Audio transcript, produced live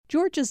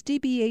Georgia's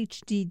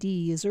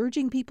DBHDD is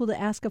urging people to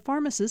ask a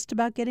pharmacist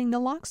about getting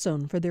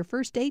naloxone for their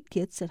first aid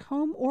kits at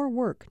home or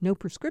work. No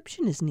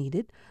prescription is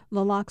needed.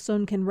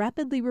 Naloxone can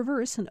rapidly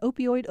reverse an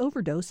opioid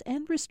overdose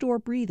and restore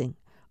breathing.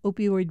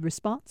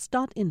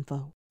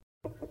 Opioidresponse.info.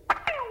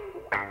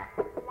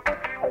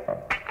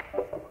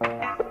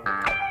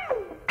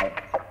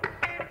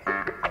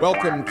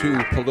 Welcome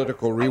to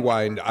Political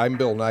Rewind. I'm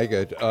Bill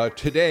Nigut.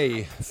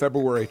 Today,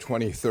 February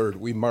 23rd,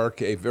 we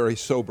mark a very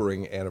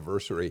sobering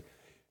anniversary.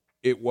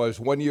 It was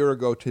 1 year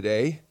ago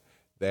today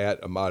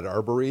that Ahmaud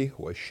Arbery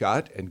was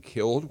shot and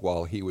killed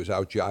while he was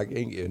out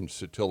jogging in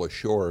Satilla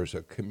Shores,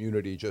 a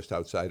community just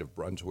outside of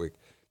Brunswick,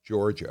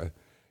 Georgia.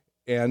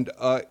 And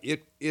at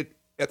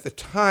the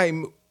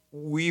time,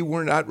 we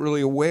were not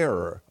really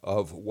aware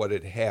of what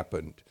had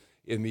happened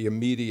in the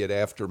immediate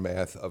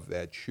aftermath of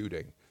that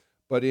shooting.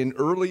 But in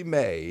early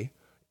May,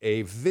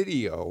 a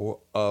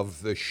video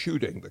of the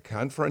shooting, the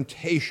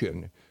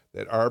confrontation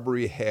that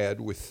Arbery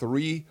had with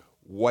three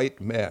white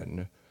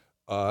men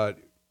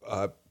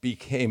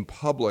became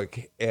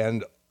public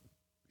and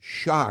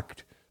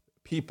shocked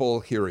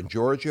people here in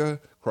Georgia,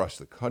 across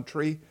the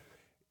country.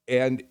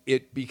 And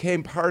it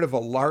became part of a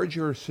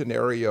larger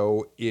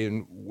scenario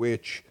in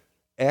which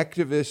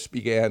activists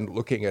began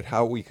looking at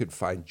how we could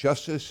find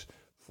justice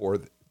for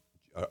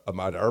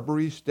Ahmaud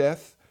Arbery's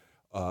death,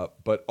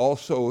 but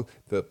also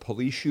the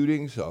police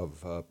shootings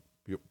of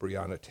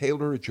Breonna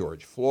Taylor,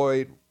 George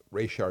Floyd,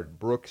 Rayshard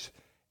Brooks,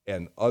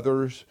 and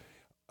others.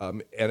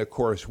 And of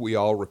course, we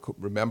all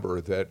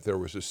remember that there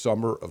was a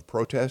summer of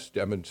protests,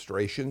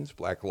 demonstrations.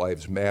 Black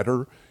Lives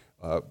Matter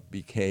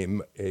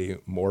became a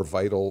more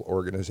vital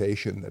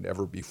organization than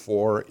ever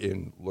before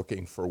in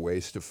looking for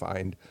ways to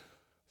find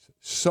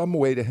some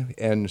way to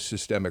end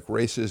systemic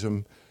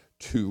racism,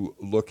 to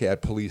look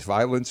at police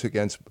violence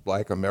against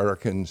Black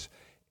Americans,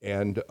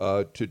 and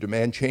to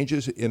demand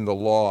changes in the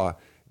law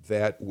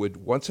that would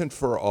once and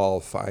for all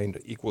find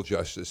equal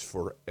justice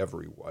for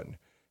everyone.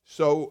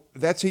 So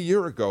that's a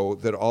year ago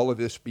that all of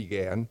this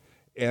began,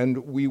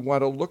 and we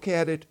want to look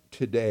at it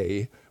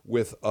today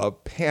with a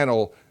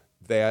panel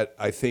that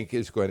I think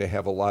is going to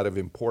have a lot of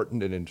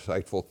important and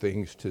insightful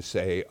things to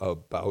say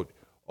about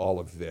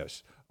all of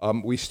this.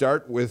 We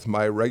start with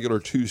my regular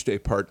Tuesday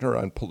partner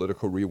on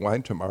Political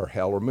Rewind, Tamar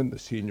Hallerman, the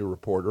senior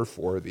reporter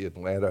for the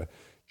Atlanta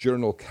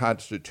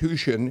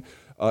Journal-Constitution.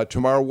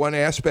 Tomorrow, one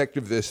aspect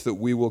of this that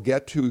we will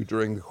get to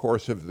during the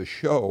course of the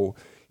show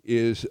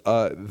is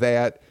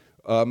that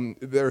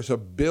there's a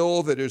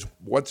bill that has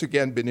once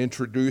again been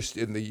introduced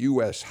in the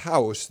U.S.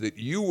 House that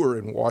you were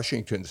in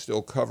Washington,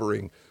 still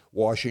covering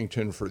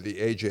Washington for the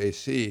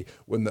AJC,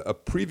 when a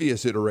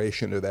previous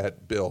iteration of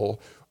that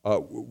bill,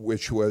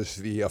 which was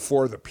the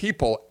For the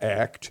People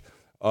Act,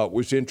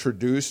 was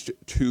introduced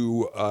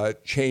to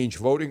change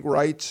voting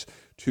rights,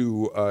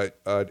 to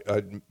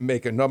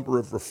make a number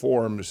of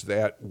reforms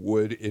that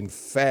would, in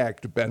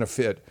fact,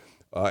 benefit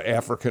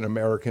African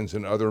Americans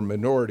and other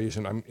minorities.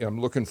 And I'm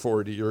looking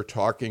forward to your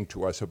talking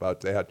to us about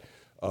that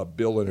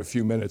bill in a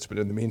few minutes. But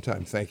in the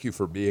meantime, thank you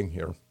for being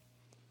here.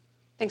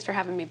 Thanks for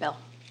having me, Bill.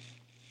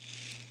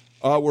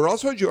 We're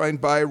also joined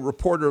by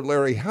reporter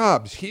Larry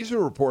Hobbs. He's a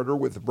reporter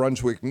with the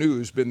Brunswick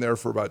News, been there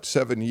for about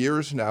 7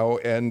 years now.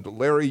 And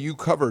Larry, you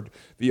covered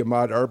the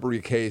Ahmaud Arbery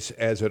case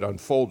as it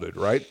unfolded,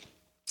 right?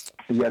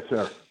 Yes,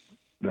 sir.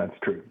 That's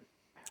true.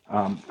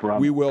 From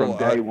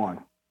day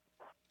one.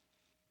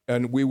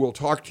 And we will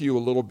talk to you a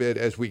little bit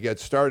as we get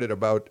started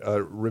about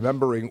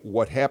remembering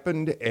what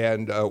happened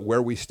and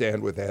where we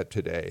stand with that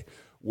today.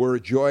 We're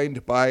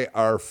joined by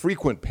our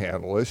frequent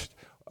panelist,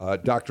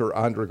 Dr.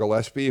 Andra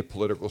Gillespie, a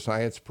political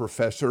science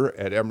professor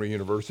at Emory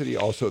University,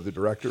 also the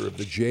director of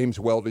the James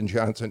Weldon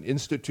Johnson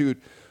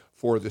Institute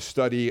for the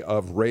Study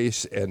of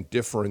Race and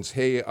Difference.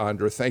 Hey,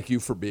 Andra, thank you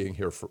for being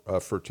here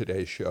for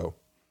today's show.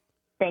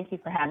 Thank you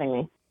for having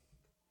me.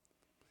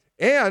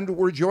 And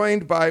we're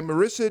joined by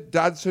Marissa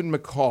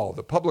Dodson-McCall,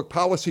 the public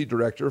policy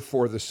director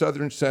for the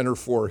Southern Center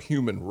for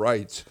Human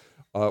Rights,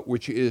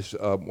 which is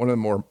one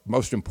of the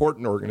most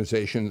important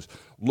organizations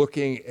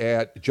looking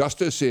at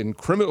justice in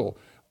criminal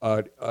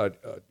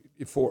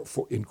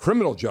in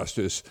criminal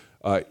justice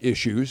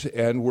issues.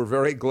 And we're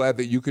very glad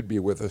that you could be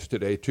with us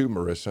today, too,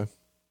 Marissa.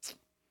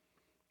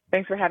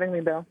 Thanks for having me,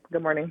 Bill.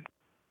 Good morning.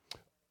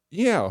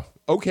 Yeah.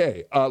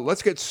 Okay.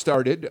 Let's get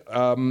started.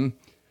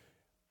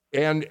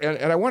 And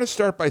I want to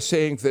start by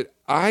saying that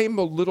I'm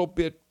a little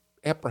bit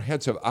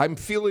apprehensive. I'm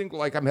feeling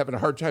like I'm having a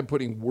hard time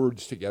putting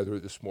words together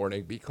this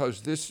morning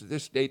because this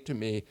date to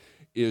me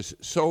is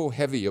so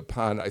heavy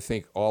upon, I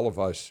think, all of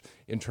us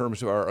in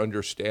terms of our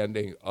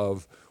understanding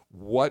of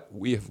what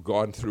we have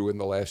gone through in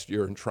the last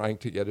year and trying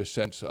to get a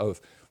sense of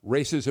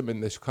racism in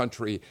this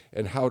country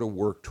and how to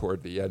work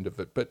toward the end of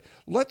it. But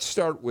let's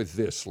start with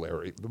this,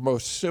 Larry, the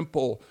most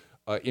simple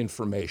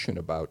information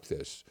about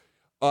this.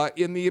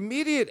 In the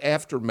immediate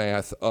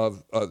aftermath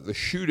of the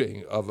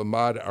shooting of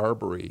Ahmaud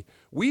Arbery,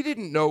 we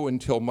didn't know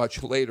until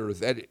much later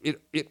that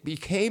it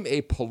became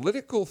a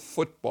political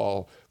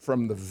football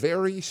from the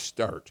very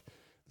start.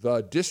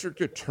 The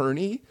district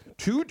attorney,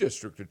 two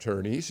district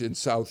attorneys in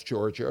South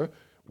Georgia,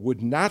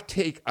 would not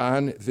take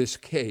on this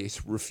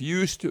case,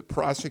 refused to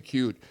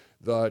prosecute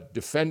the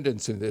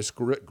defendants in this,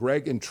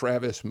 Greg and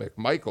Travis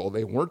McMichael.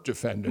 They weren't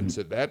defendants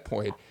at that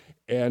point,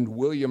 and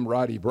William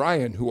Roddy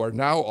Bryan, who are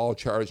now all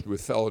charged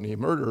with felony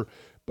murder.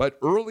 But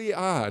early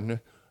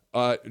on,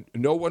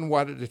 no one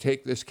wanted to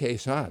take this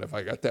case on. Have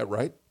I got that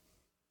right?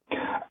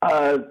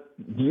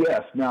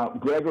 Yes. Now,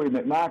 Gregory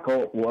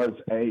McMichael was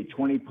a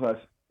 20-plus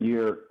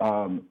year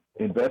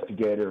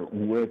investigator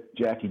with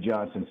Jackie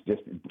Johnson's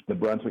the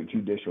Brunswick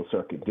Judicial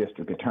Circuit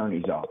District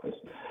Attorney's Office.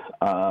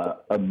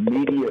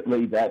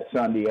 Immediately that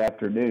Sunday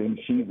afternoon,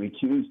 she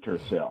recused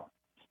herself.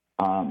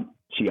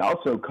 She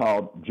also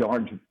called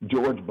George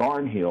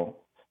Barnhill,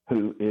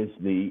 who is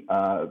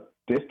the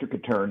district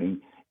attorney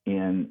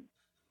in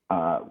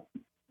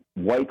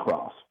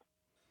Waycross.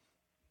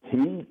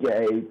 He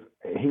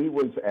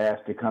was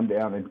asked to come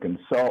down and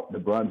consult the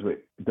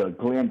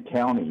Glenn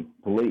County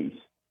Police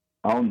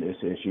on this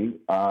issue.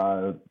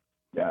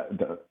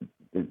 The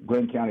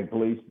Glenn County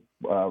Police,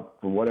 for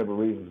whatever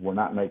reasons, were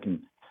not making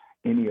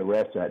any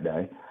arrests that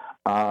day.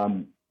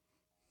 And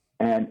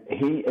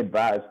he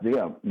advised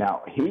them.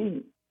 Now,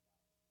 he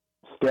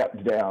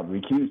stepped down,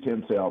 recused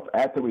himself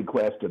at the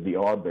request of the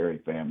Arbery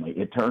family.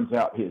 It turns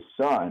out his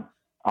son,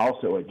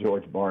 also at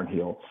George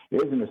Barnhill,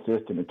 is an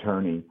assistant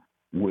attorney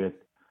with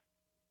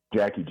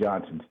Jackie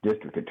Johnson's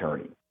district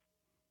attorney.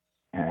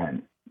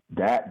 And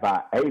that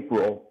by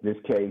April, this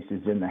case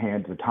is in the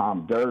hands of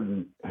Tom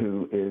Durden,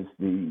 who is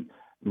the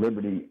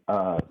Liberty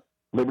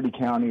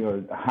County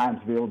or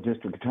Hinesville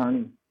district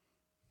attorney.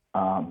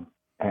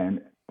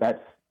 And that's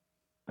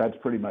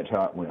pretty much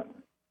how it went.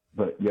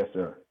 But yes,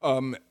 sir.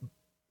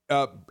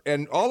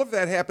 And all of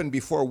that happened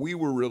before we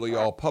were really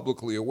all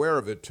publicly aware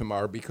of it,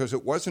 Tamar, because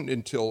it wasn't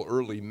until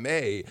early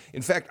May.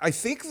 In fact, I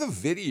think the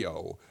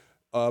video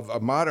of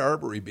Ahmaud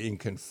Arbery being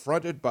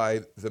confronted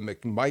by the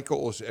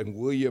McMichaels and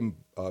William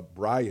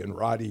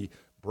Roddy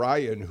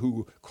Bryan,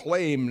 who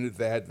claimed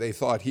that they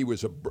thought he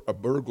was a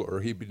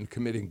burglar. He'd been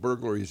committing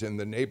burglaries in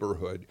the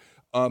neighborhood.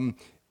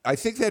 I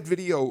think that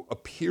video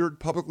appeared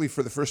publicly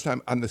for the first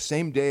time on the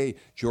same day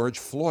George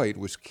Floyd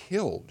was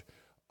killed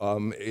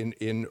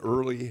in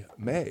early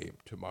May,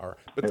 Tamar.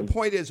 But the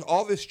point is,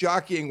 all this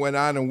jockeying went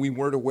on, and we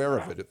weren't aware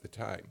of it at the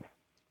time.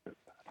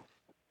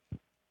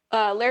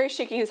 Larry's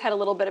shaking his head a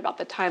little bit about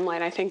the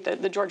timeline. I think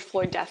that the George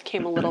Floyd death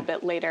came a little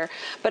bit later,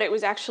 but it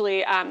was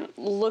actually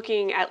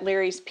looking at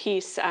Larry's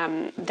piece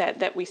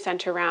that we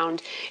sent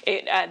around.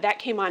 That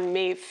came on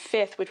May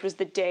 5th, which was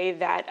the day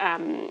that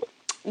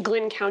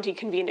Glenn County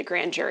convened a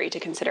grand jury to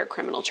consider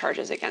criminal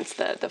charges against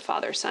the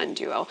father-son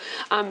duo.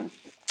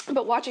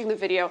 But watching the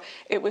video,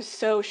 it was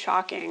so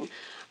shocking.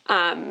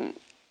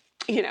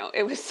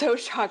 It was so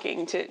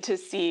shocking to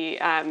see.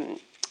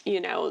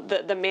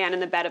 The man in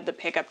the bed of the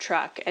pickup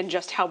truck and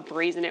just how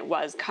brazen it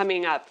was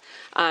coming up,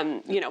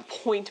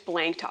 point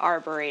blank to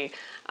Arbery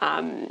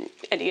and,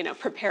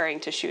 preparing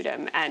to shoot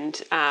him. And,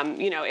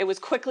 it was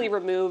quickly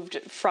removed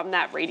from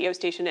that radio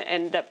station. It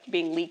ended up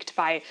being leaked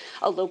by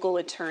a local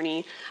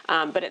attorney.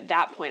 But at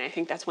that point, I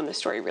think that's when the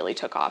story really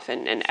took off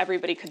and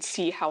everybody could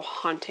see how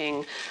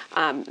haunting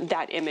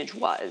that image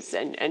was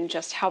and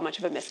just how much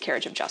of a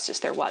miscarriage of justice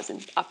there was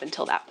up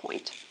until that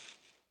point.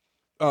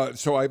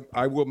 So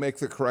I will make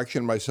the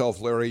correction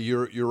myself, Larry.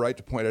 You're right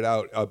to point it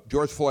out.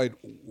 George Floyd,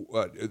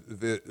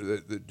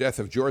 the death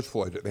of George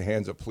Floyd at the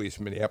hands of police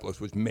in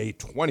Minneapolis was May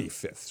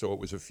 25th, so it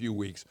was a few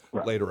weeks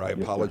later. I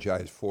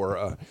apologize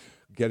for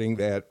getting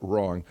that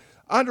wrong.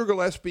 Andra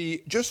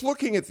Gillespie, just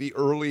looking at the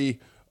early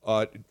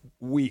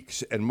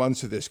weeks and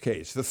months of this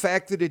case, the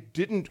fact that it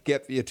didn't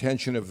get the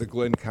attention of the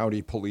Glenn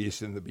County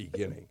Police in the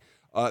beginning,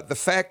 the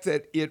fact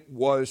that it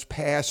was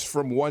passed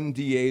from one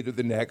DA to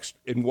the next,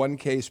 in one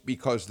case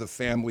because the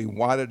family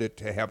wanted it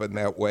to happen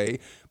that way,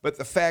 but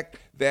the fact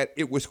that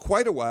it was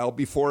quite a while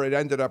before it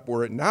ended up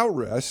where it now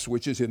rests,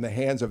 which is in the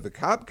hands of the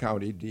Cobb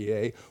County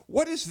DA,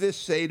 what does this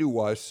say to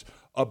us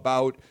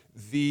about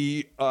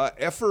the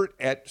effort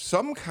at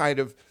some kind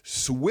of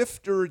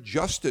swifter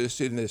justice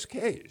in this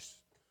case?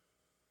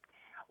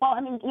 Well,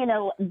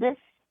 this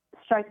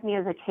strikes me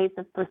as a case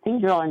of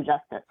procedural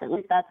injustice. At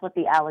least that's what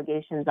the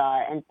allegations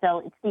are. And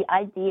so it's the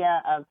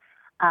idea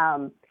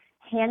of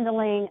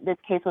handling this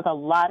case with a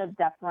lot of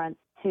deference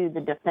to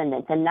the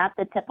defendant, and not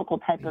the typical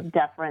type of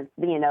deference,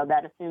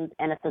 that assumes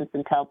innocence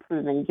until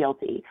proven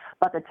guilty,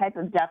 but the type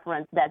of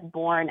deference that's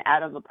born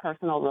out of a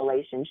personal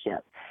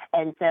relationship.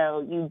 And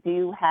so you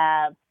do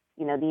have,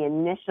 the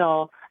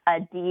initial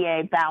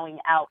DA bowing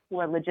out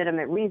for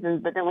legitimate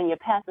reasons, but then when you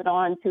pass it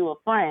on to a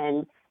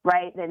friend,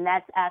 right, then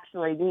that's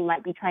actually, you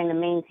might be trying to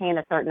maintain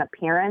a certain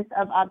appearance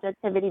of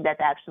objectivity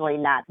that's actually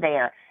not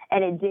there.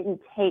 And it didn't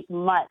take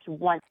much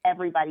once they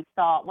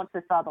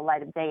saw the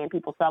light of day and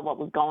people saw what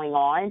was going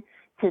on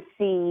to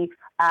see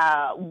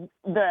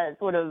the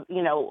sort of,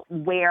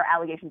 where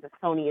allegations of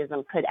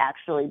cronyism could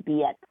actually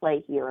be at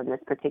play here in this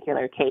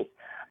particular case.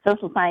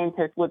 Social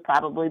scientists would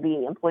probably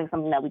be employing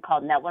something that we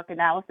call network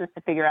analysis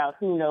to figure out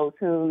who knows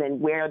whom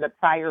and where the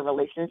prior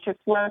relationships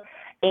were.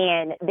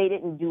 And they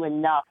didn't do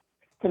enough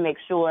to make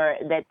sure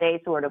that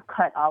they sort of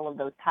cut all of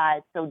those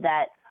ties so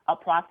that a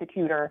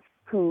prosecutor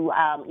who,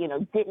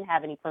 didn't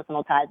have any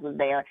personal ties was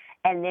there.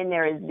 And then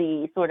there is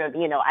the sort of,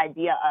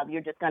 idea of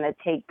you're just going to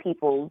take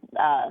people's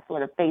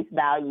sort of face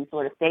value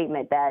sort of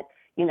statement that,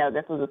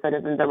 this was a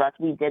citizen's arrest.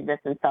 We did this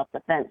in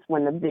self-defense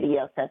when the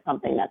video says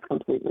something that's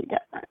completely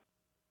different.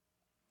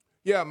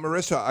 Yeah,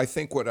 Marissa, I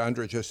think what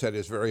Andra just said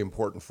is very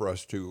important for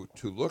us to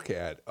look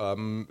at.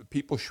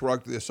 People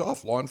shrugged this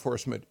off. Law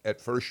enforcement at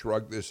first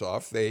shrugged this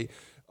off. They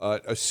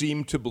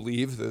seemed to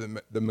believe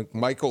the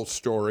McMichael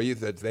story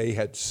that they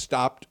had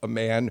stopped a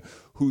man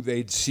who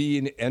they'd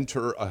seen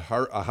enter a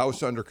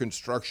house under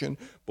construction,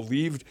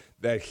 believed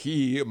that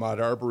he,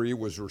 Ahmaud Arbery,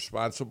 was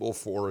responsible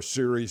for a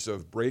series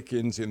of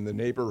break-ins in the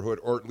neighborhood,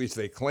 or at least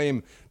they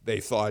claim they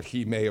thought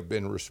he may have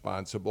been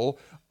responsible.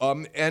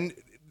 And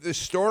the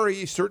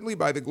story, certainly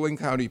by the Glynn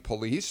County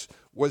Police,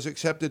 was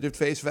accepted at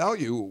face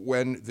value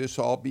when this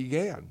all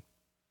began.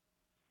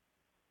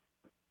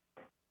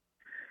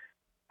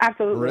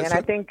 Absolutely. Marissa? And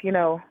I think,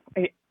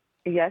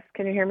 yes,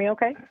 can you hear me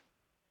okay?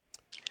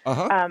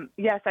 Uh-huh.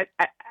 Yes,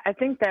 I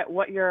think that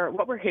what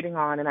we're hitting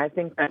on, and I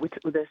think that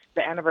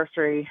the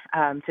anniversary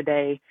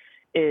today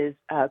is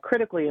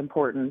critically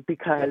important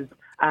because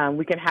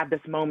we can have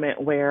this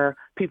moment where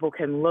people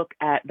can look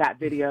at that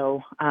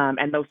video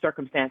and those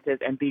circumstances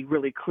and be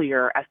really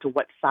clear as to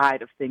what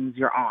side of things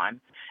you're on.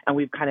 And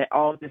we've kind of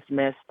all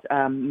dismissed,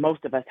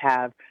 most of us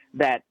have,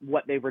 that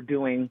what they were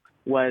doing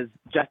was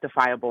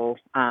justifiable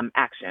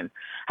action.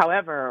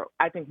 However,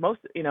 I think most,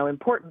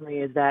 importantly,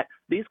 is that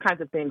these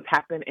kinds of things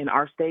happen in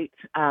our state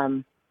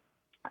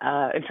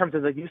in terms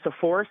of the use of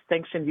force,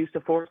 sanctioned use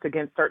of force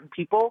against certain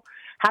people,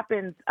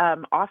 happens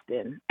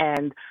often.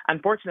 And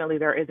unfortunately,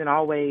 there isn't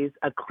always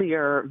a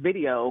clear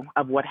video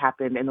of what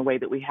happened in the way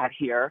that we had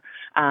here.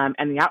 And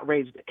the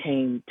outrage that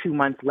came 2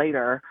 months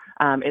later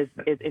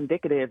is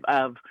indicative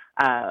of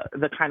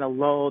the kind of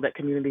lull that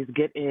communities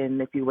get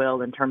in, if you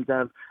will, in terms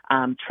of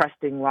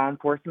trusting law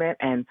enforcement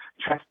and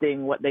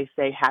trusting what they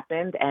say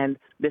happened. And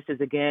this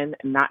is, again,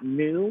 not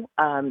new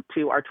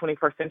to our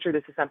 21st century.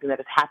 This is something that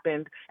has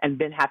happened and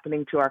been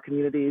happening to our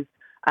communities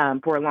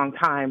for a long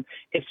time.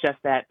 It's just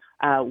that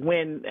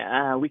when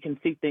we can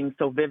see things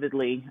so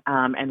vividly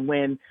and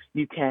when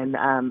you can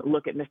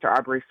look at Mr.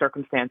 Arbery's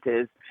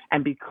circumstances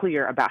and be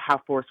clear about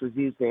how force was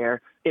used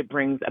there, it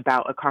brings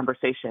about a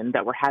conversation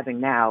that we're having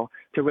now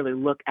to really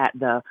look at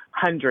the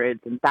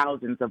hundreds and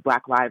thousands of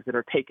Black lives that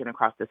are taken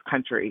across this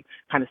country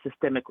kind of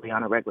systemically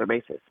on a regular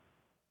basis.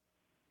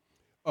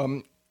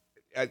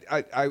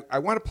 I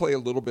want to play a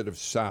little bit of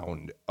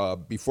sound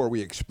before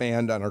we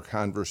expand on our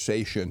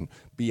conversation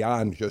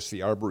beyond just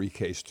the Arbery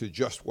case to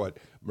just what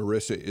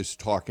Marissa is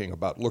talking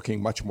about,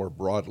 looking much more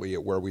broadly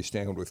at where we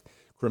stand with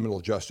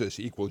criminal justice,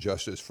 equal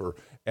justice for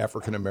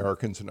African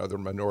Americans and other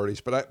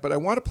minorities. But I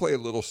want to play a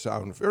little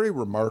sound, very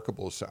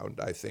remarkable sound,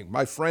 I think.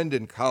 My friend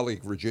and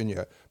colleague,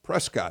 Virginia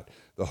Prescott,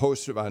 the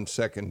host of On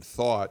Second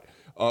Thought,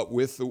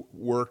 with the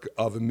work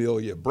of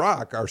Amelia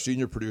Brock, our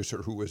senior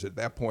producer, who was at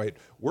that point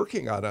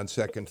working on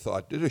Second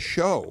Thought, did a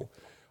show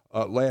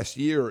last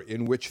year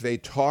in which they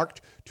talked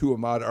to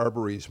Ahmaud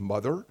Arbery's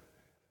mother,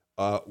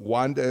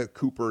 Wanda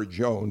Cooper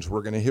Jones.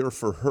 We're going to hear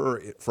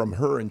from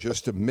her in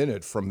just a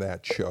minute from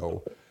that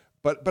show.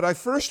 But I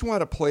first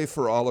want to play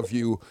for all of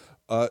you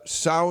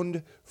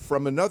sound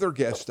from another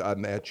guest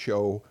on that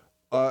show,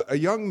 a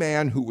young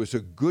man who was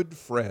a good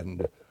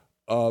friend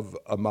of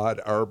Ahmaud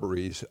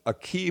Arbery's,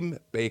 Akeem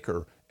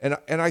Baker. And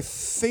I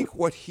think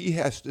what he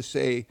has to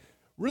say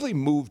really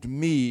moved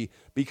me,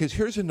 because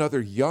here's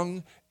another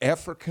young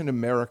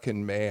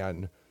African-American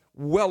man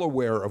well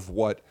aware of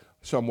what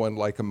someone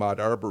like Ahmaud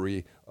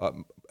Arbery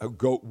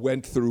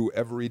went through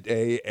every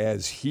day,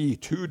 as he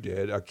too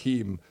did,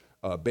 Akeem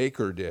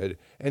Baker did.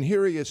 And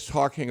here he is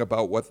talking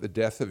about what the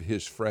death of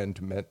his friend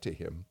meant to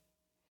him.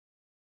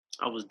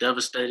 I was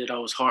devastated. I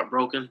was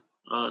heartbroken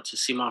to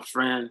see my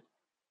friend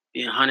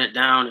being hunted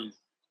down and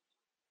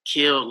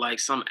killed like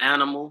some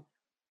animal.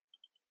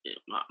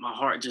 My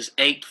heart just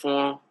ached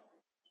for him.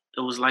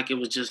 It was like it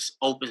was just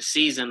open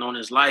season on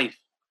his life.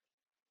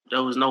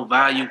 There was no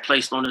value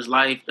placed on his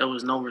life. There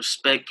was no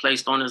respect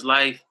placed on his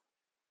life.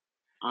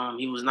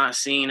 He was not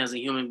seen as a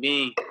human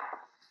being.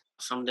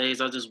 Some days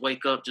I just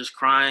wake up just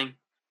crying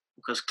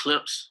because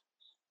clips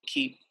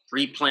keep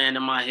replaying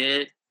in my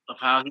head of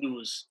how he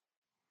was,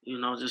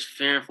 just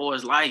fearing for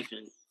his life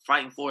and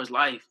fighting for his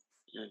life.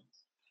 And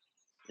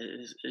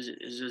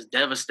it's just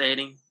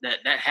devastating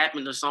that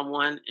happened to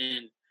someone.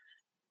 And,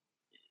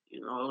 it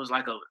was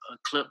like a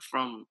clip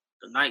from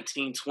the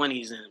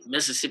 1920s and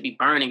Mississippi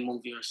Burning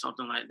movie or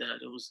something like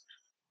that. It was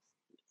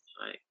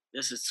like,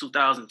 this is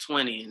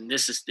 2020 and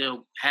this is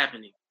still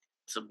happening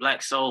to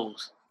Black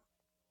souls.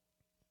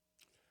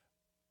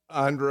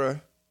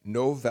 Andra,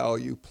 no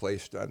value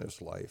placed on his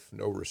life,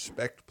 no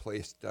respect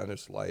placed on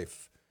his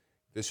life.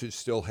 This is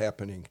still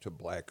happening to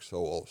Black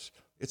souls.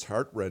 It's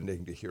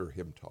heartrending to hear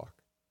him talk.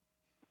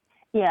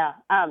 Yeah,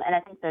 and I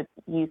think the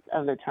use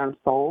of the term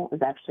soul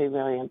is actually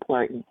really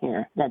important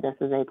here, that this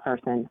is a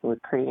person who was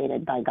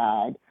created by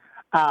God,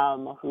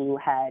 who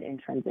had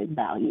intrinsic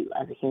value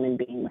as a human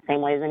being, the same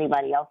way as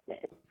anybody else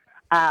did.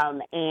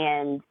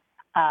 And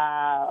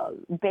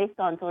based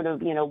on sort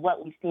of,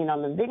 what we've seen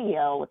on the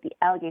video, what the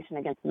allegation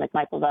against the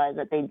McMichaels are is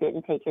that they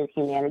didn't take his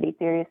humanity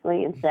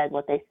seriously. Instead,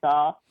 what they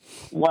saw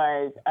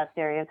was a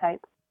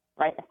stereotype,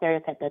 right? A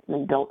stereotype that's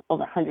been built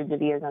over hundreds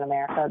of years in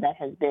America that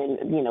has been,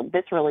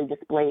 viscerally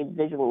displayed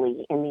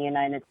visually in the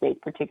United States,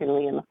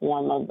 particularly in the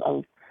form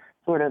of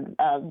sort of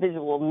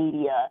visual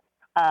media,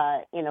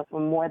 for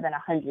more than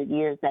 100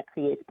 years that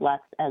creates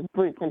blacks as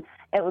brutes. And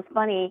it was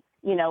funny,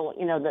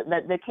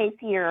 the case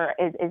here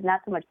is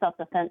not so much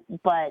self-defense,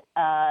 but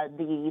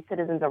the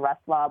citizens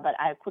arrest law. But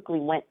I quickly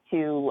went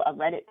to a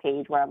Reddit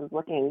page where I was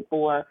looking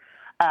for,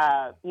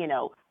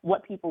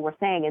 what people were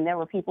saying. And there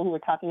were people who were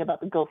talking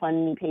about the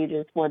GoFundMe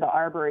pages for the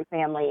Arbery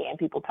family and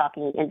people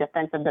talking in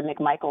defense of the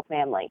McMichael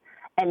family.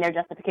 And their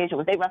justification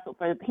was he wrestled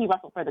for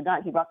the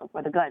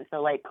gun.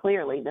 So,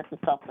 clearly this is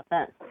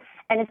self-defense.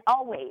 And it's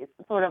always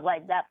sort of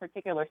like that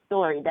particular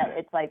story that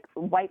it's like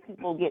white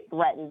people get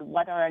threatened,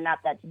 whether or not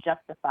that's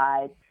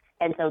justified.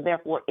 And so,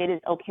 therefore, it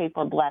is okay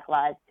for Black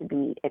lives to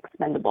be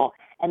expendable.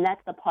 And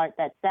that's the part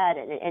that's sad.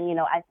 And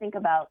I think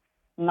about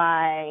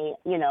my,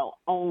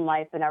 own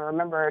life. And I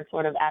remember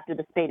sort of after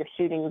the spate of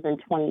shootings in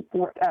police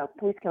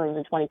killings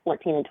in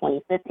 2014 and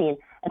 2015,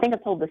 I think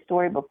I've told this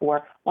story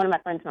before. One of my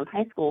friends from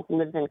high school who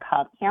lives in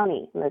Cobb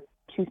County, who has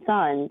two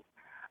sons,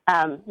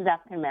 who's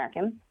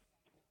African-American.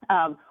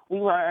 We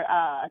were,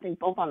 I think,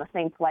 both on the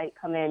same flight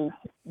coming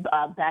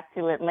back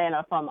to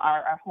Atlanta from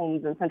our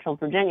homes in Central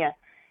Virginia.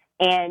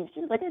 And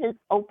she was like, it is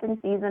open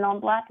season on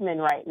Black men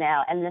right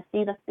now. And to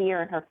see the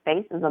fear in her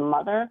face as a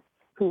mother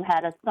who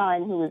had a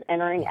son who was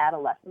entering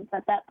adolescence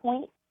at that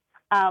point,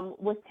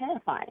 was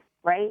terrifying,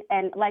 right?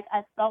 And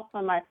I felt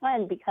for my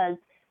friend because,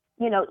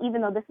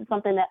 even though this is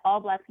something that all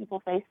Black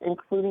people face,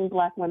 including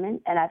Black women,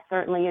 and I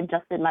certainly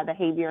adjusted my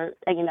behavior,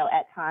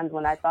 at times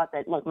when I thought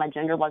that, look, my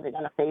gender wasn't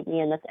going to save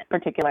me in this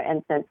particular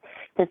instance,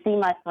 to see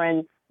my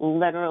friend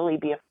literally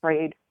be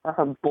afraid for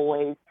her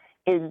boys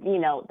is,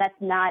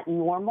 that's not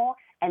normal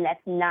and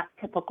that's not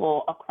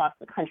typical across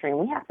the country. And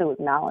we have to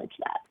acknowledge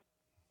that.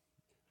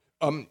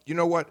 You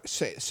know what,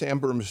 Sam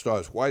Burns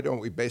does? Why don't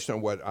we, based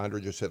on what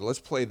Andra just said, let's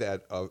play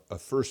that a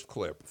first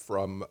clip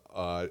from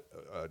Ahmaud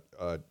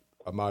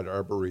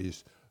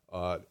Arbery's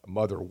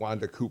mother,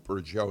 Wanda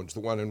Cooper Jones,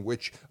 the one in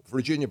which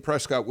Virginia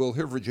Prescott, we'll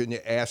hear Virginia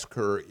ask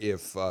her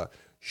if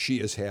she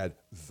has had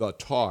the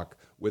talk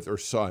with her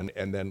son,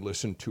 and then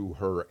listen to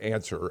her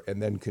answer,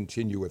 and then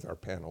continue with our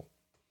panel.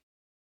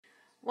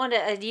 Wanda,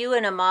 have you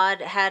and Ahmaud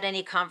had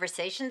any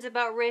conversations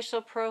about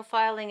racial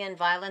profiling and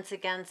violence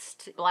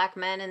against Black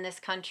men in this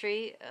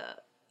country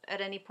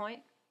at any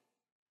point?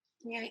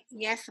 Yeah,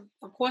 yes,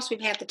 of course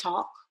we've had the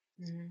talk.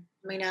 Mm-hmm.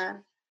 I mean,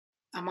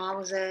 Ahmaud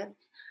was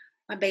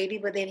my baby,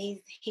 but then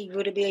he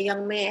grew to be a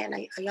young man,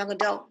 a young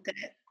adult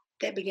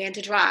that began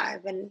to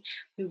drive. And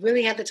we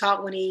really had to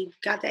talk when he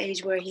got the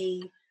age where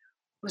he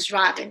was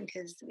driving,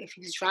 because if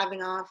he was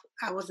driving off,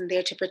 I wasn't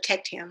there to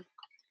protect him.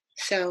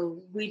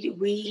 So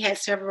we had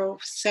several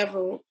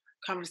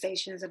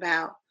conversations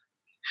about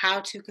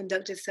how to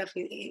conduct himself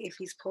if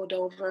he's pulled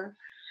over.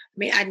 I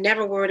mean, I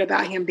never worried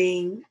about him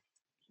being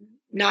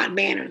not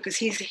mannered, because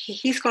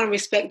he's going to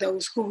respect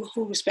those who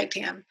respect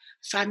him.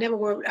 So I never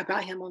worried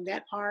about him on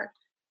that part.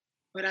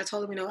 But I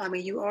told him,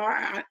 you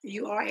are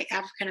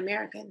African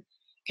American,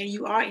 and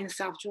you are in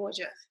South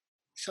Georgia,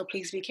 so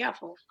please be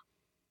careful.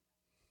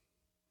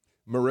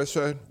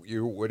 Marissa,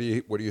 what do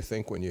you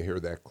think when you hear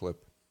that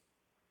clip?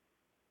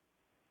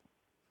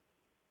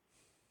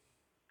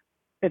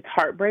 It's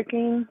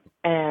heartbreaking,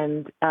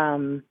 and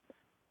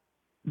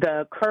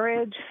the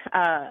courage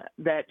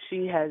that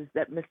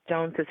Ms.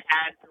 Jones has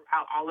had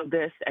throughout all of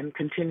this, and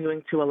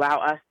continuing to allow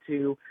us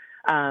to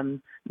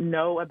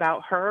know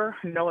about her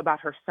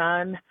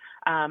son.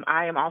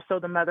 I am also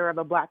the mother of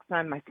a Black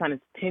son. My son is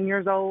 10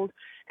 years old,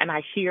 and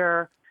I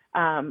hear,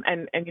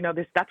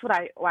 that's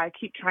why I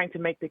keep trying to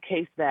make the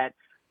case that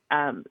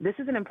this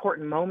is an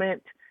important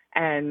moment,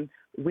 and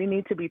we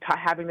need to be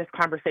having this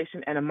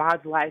conversation. And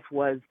Ahmaud's life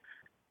was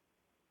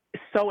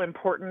so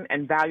important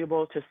and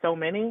valuable to so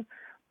many.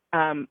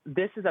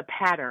 This is a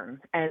pattern,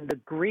 and the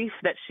grief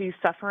that she's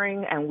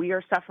suffering and we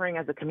are suffering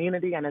as a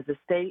community and as a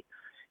state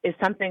is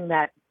something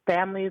that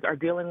families are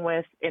dealing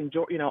with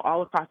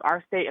all across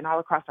our state and all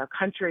across our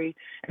country.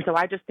 And so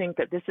I just think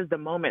that this is the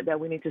moment that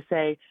we need to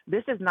say,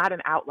 this is not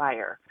an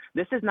outlier.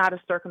 This is not a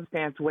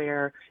circumstance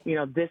where,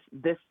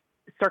 this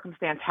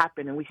circumstance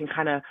happened and we can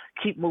kind of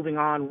keep moving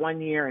on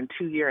 1 year and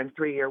 2 year and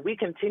 3 year. We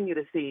continue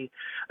to see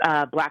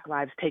Black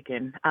lives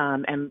taken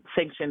and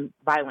sanctioned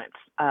violence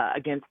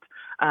against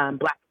Black and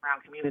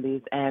brown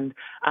communities. And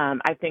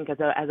I think as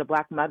a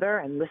Black mother,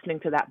 and listening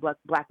to that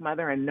Black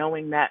mother and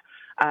knowing that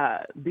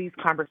these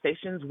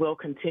conversations will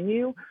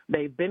continue,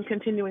 they've been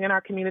continuing in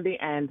our community,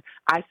 and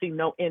I see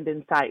no end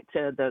in sight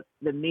to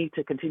the need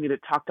to continue to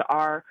talk to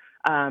our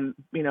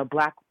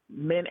Black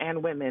men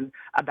and women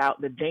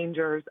about the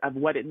dangers of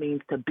what it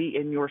means to be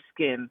in your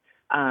skin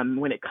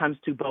when it comes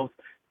to both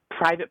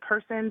private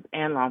persons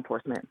and law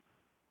enforcement.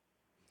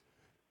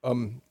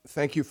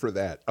 Thank you for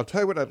that. I'll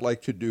tell you what I'd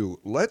like to do.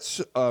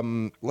 Let's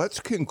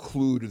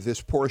conclude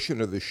this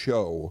portion of the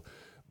show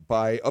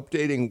by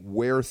updating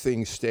where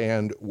things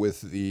stand with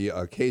the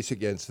case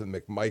against the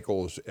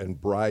McMichaels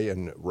and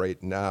Bryan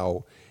right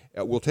now.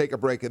 We'll take a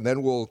break, and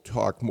then we'll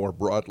talk more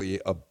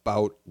broadly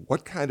about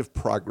what kind of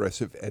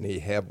progress, if any,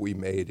 have we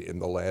made in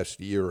the last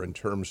year in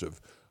terms of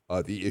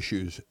the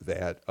issues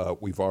that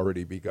we've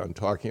already begun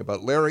talking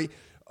about. Larry,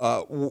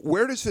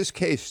 where does this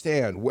case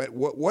stand?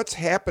 What's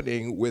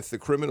happening with the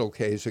criminal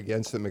case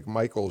against the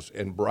McMichaels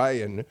and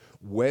Bryan?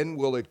 When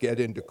will it get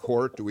into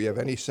court? Do we have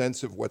any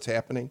sense of what's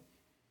happening?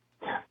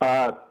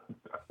 Beyond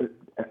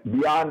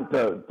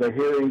the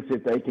hearings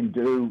that they can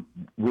do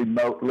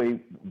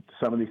remotely,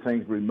 some of these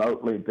things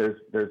remotely,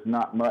 there's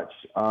not much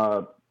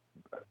on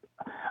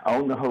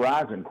the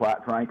horizon,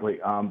 quite frankly.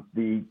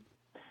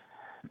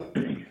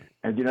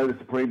 And you know, the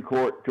Supreme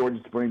Court, Georgia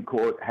Supreme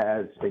Court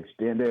has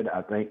extended,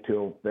 I think,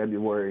 till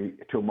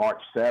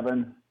March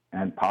 7,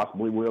 and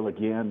possibly will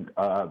again,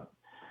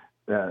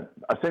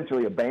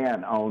 essentially a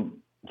ban on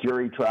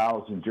jury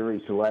trials and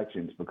jury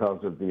selections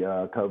because of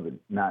the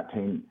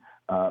COVID-19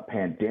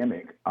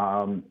 pandemic.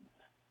 All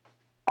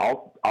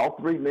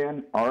three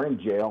men are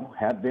in jail,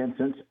 have been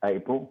since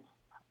April.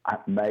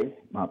 Have been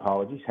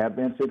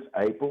since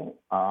April.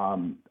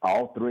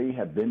 All three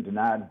have been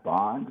denied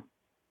bond.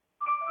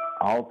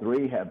 All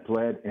three have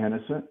pled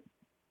innocent,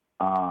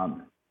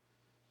 and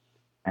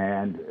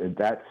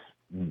that's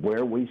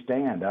where we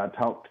stand. I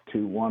talked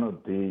to one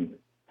of the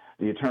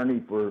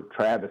attorney for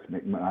Travis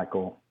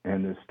McMichael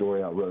in this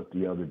story I wrote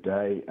the other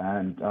day,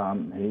 and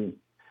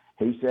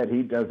he said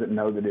he doesn't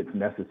know that it's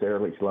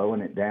necessarily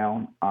slowing it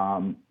down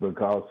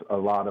because a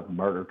lot of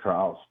murder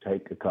trials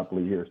take a couple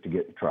of years to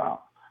get to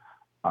trial.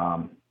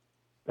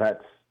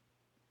 That's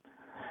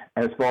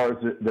as far as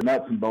the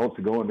nuts and bolts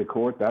of going to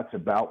court. That's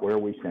about where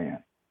we stand.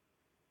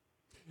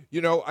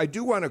 You know, I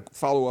do want to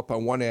follow up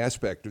on one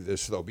aspect of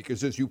this, though,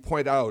 because as you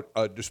point out,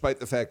 despite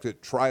the fact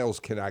that trials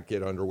cannot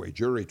get underway,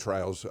 jury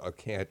trials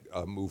can't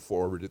move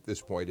forward at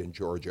this point in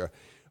Georgia,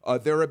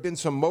 there have been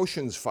some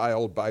motions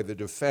filed by the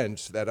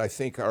defense that I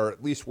think are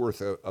at least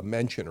worth a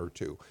mention or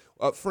two.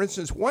 For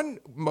instance, one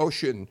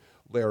motion,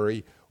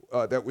 Larry,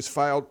 that was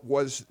filed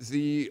was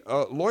the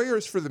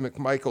lawyers for the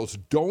McMichaels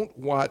don't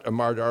want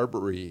Ahmaud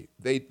Arbery.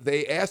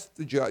 They asked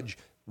the judge,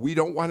 we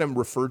don't want him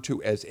referred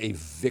to as a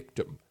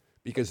victim,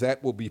 because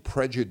that will be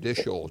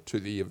prejudicial to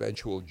the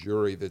eventual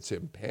jury that's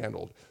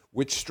impaneled,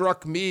 which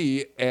struck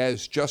me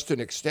as just an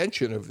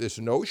extension of this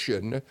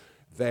notion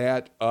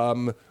that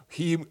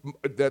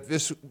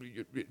this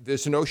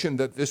notion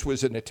that this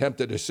was an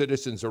attempt at a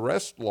citizen's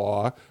arrest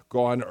law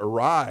gone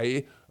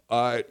awry.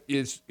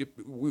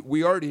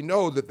 We already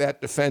know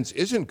that defense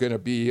isn't going to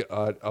be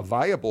a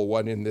viable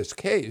one in this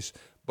case.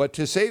 But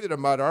to say that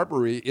Ahmaud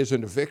Arbery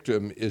isn't a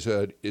victim is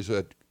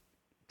a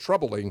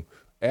troubling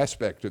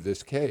aspect of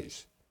this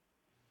case.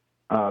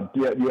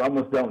 Yeah, you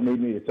almost don't need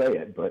me to say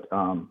it, but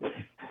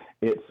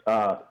it's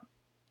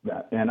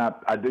and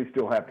I do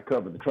still have to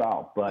cover the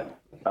trial, but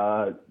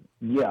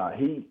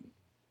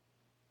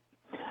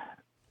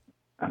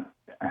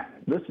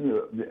listen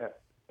to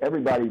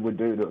everybody would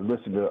do to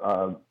listen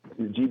to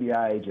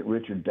GBI agent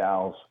Richard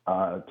Dowell's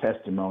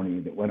testimony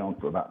that went on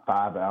for about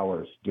 5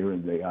 hours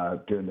during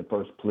the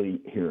first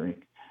plea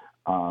hearing.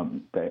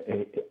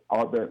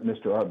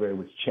 Mr. Arbery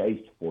was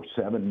chased for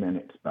 7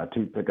 minutes by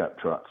 2 pickup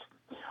trucks.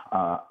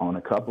 On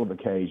a couple of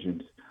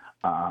occasions,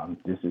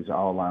 this is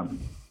all I'm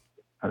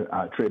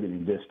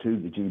attributing this to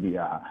the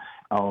GBI.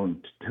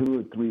 On 2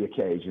 or 3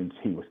 occasions,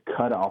 he was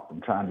cut off from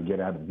trying to get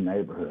out of the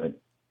neighborhood.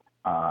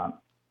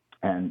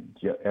 And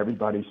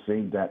everybody's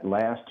seen that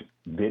last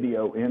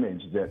video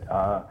image that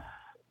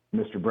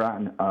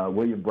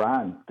William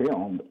Bryan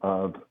filmed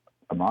of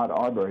Ahmaud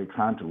Arbery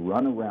trying to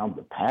run around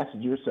the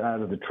passenger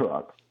side of the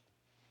truck.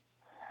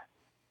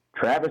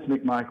 Travis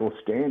McMichael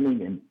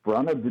standing in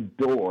front of the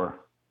door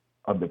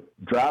of the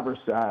driver's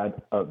side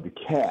of the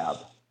cab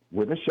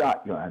with a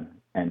shotgun,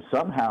 and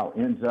somehow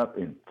ends up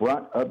in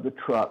front of the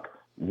truck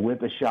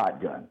with a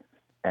shotgun.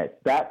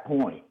 At that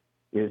point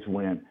is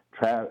when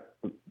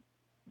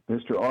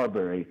Mr.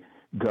 Arbery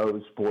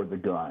goes for the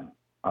gun.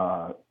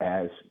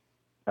 As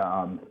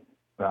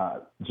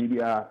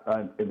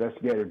GBI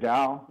investigator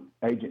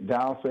Agent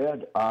Dowell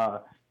said,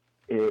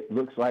 it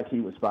looks like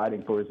he was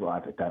fighting for his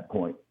life at that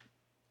point.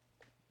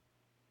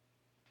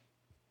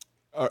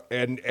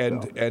 And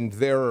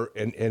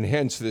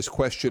hence this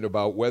question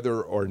about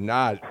whether or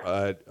not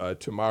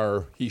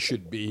Tamar he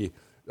should be,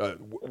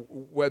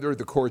 whether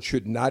the court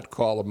should not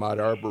call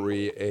Ahmaud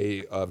Arbery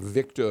a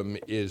victim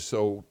is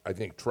so, I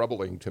think,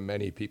 troubling to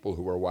many people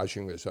who are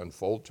watching this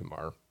unfold,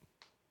 Tamar.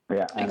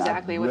 Yeah,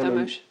 exactly. With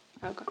emotion.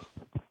 Oh,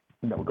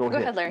 go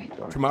ahead, Larry.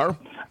 Tamar?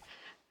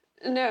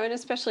 No, and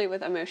especially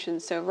with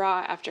emotions so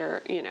raw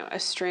after a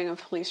string of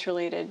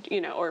police-related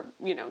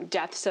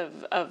deaths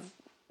of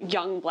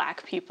young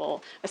Black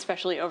people,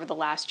 especially over the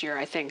last year,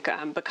 I think,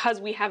 because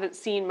we haven't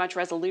seen much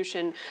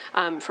resolution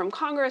from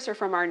Congress or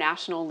from our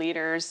national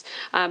leaders.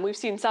 We've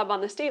seen some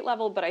on the state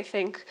level, but I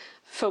think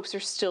folks are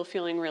still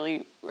feeling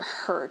really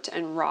hurt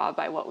and raw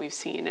by what we've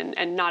seen,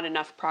 and not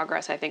enough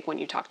progress, I think, when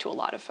you talk to a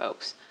lot of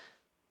folks.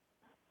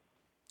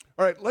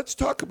 All right, let's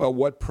talk about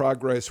what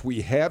progress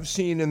we have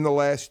seen in the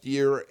last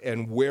year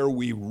and where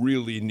we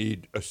really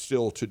need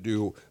still to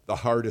do the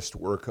hardest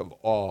work of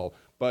all.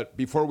 But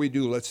before we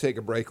do, let's take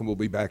a break and we'll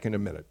be back in a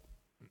minute.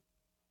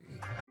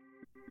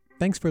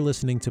 Thanks for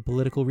listening to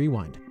Political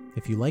Rewind.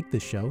 If you like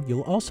this show, you'll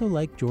also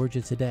like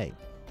Georgia Today.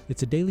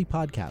 It's a daily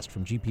podcast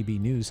from GPB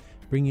News,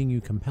 bringing you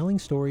compelling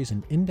stories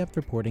and in-depth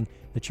reporting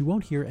that you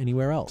won't hear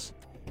anywhere else.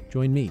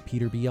 Join me,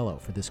 Peter Biello,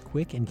 for this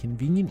quick and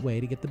convenient way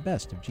to get the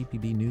best of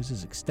GPB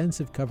News'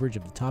 extensive coverage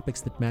of the topics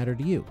that matter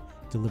to you,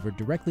 delivered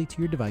directly to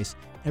your device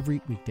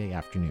every weekday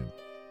afternoon.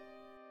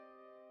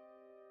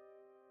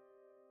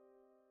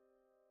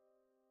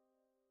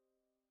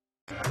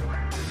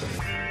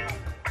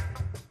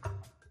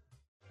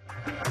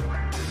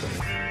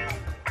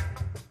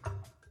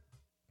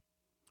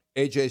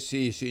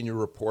 AJC senior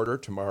reporter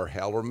Tamar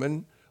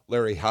Hallerman,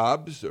 Larry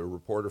Hobbs, a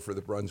reporter for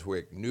the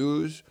Brunswick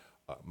News,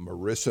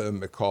 Marissa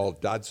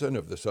McCall-Dodson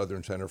of the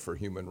Southern Center for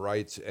Human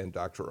Rights, and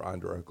Dr.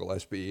 Andra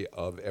Gillespie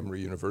of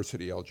Emory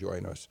University. I'll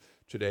join us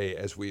today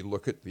as we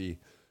look at the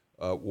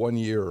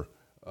one-year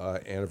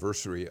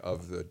anniversary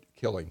of the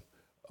killing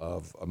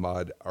of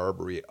Ahmaud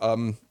Arbery.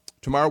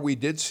 Tomorrow we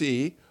did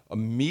see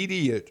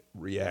immediate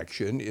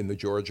reaction in the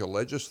Georgia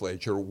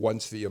legislature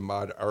once the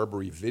Ahmaud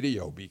Arbery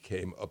video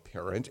became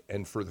apparent,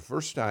 and for the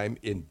first time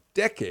in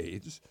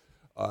decades,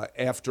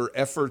 after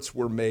efforts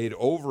were made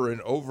over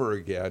and over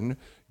again,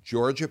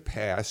 Georgia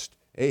passed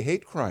a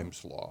hate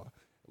crimes law,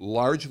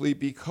 largely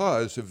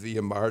because of the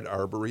Ahmaud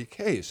Arbery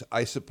case.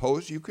 I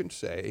suppose you can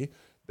say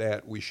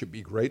that we should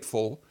be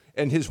grateful.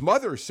 And his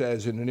mother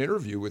says in an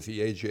interview with the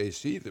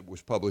AJC that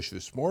was published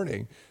this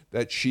morning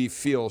that she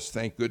feels,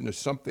 thank goodness,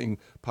 something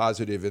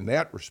positive in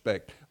that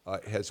respect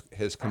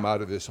has come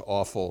out of this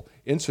awful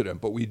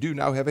incident. But we do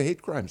now have a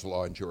hate crimes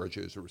law in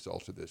Georgia as a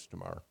result of this,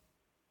 Tamar.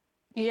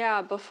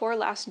 Yeah, before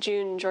last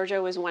June,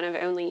 Georgia was one of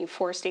only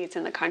 4 states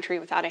in the country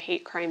without a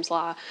hate crimes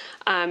law.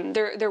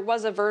 There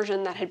was a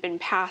version that had been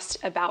passed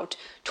about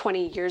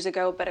 20 years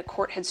ago, but a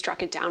court had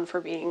struck it down for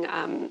being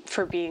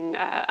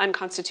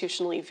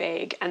unconstitutionally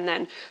vague. And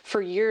then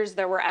for years,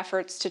 there were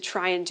efforts to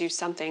try and do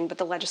something, but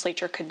the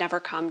legislature could never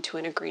come to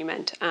an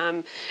agreement.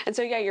 And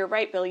so, yeah, you're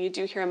right, Bill. You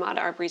do hear Ahmaud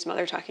Arbery's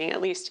mother talking. At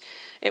least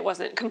it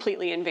wasn't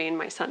completely in vain,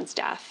 my son's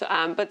death.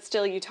 But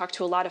still, you talk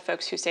to a lot of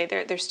folks who say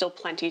there's still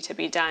plenty to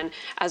be done,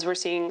 as we're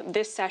seeing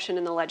this session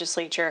in the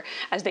legislature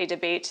as they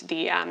debate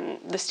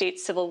the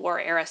state's Civil War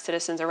era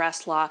citizens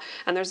arrest law.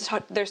 And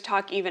there's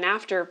talk even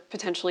after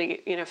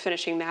potentially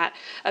finishing that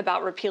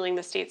about repealing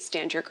the state's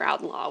stand your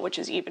ground law, which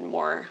is even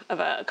more of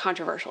a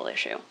controversial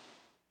issue.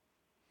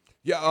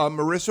 Yeah,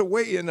 Marissa,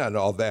 weigh in on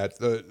all that.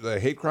 The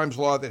hate crimes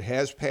law that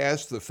has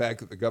passed, the fact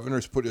that the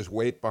governor's put his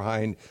weight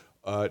behind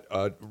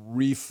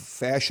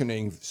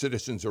refashioning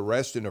citizens'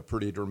 arrest in a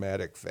pretty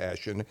dramatic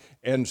fashion,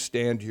 and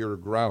stand your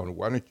ground.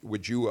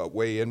 Would you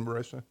weigh in,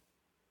 Marissa?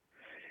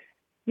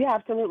 Yeah,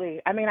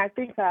 absolutely. I mean, I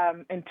think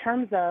in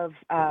terms of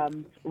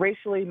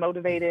racially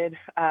motivated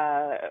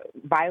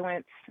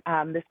violence,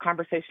 this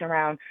conversation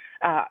around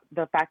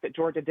the fact that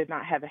Georgia did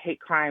not have a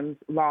hate crimes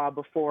law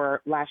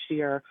before last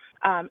year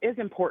is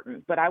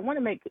important. But I want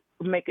to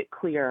make it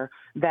clear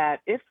that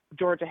if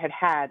Georgia had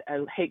had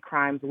a hate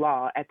crimes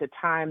law at the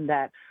time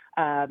that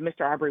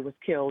Mr. Arbery was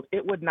killed,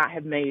 it would not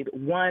have made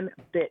one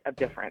bit of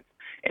difference.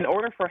 In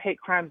order for hate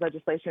crimes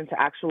legislation to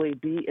actually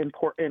be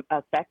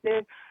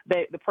effective,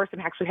 the person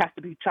actually has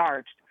to be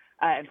charged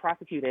and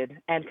prosecuted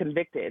and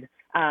convicted.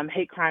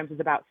 Hate crimes is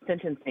about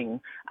sentencing.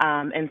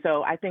 And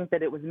so I think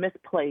that it was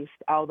misplaced,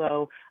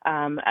 although,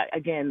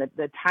 again,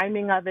 the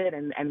timing of it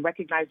and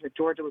recognizing that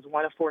Georgia was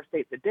one of 4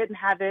 states that didn't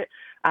have it,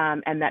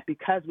 and that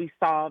because we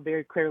saw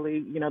very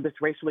clearly, this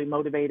racially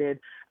motivated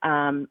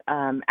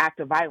act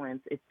of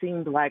violence, it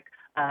seemed like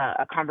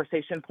a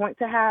conversation point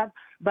to have.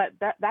 But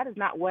that is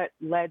not what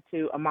led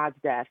to Ahmaud's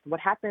death. What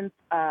happens,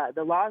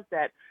 the laws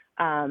that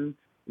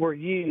were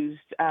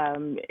used,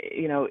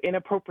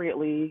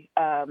 inappropriately,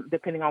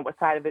 depending on what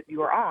side of it you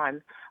were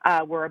on,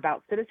 were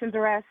about citizens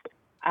arrest,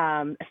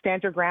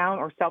 stand your ground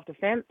or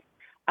self-defense,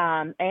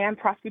 and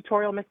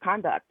prosecutorial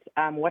misconduct.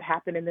 What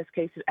happened in this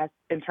case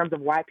in terms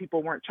of why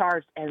people weren't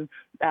charged, and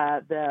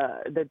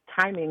the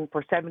timing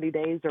for 70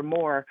 days or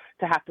more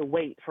to have to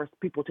wait for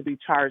people to be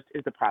charged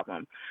is the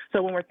problem.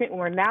 So when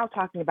we're now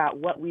talking about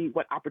what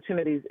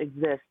opportunities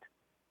exist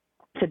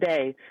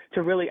today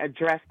to really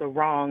address the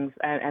wrongs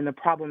and the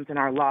problems in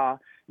our law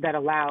that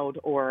allowed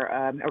or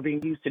are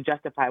being used to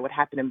justify what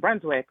happened in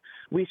Brunswick,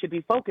 we should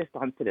be focused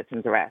on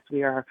citizens arrest.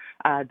 We are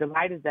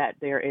delighted that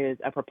there is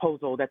a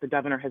proposal that the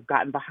governor has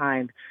gotten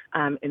behind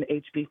in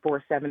HB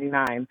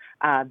 479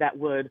 that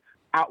would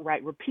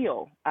outright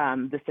repeal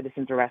the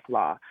citizens arrest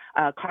law.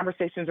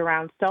 Conversations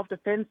around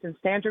self-defense and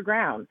stand your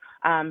ground.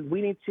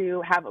 We need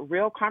to have a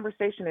real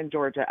conversation in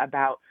Georgia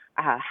about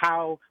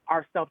how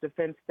our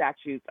self-defense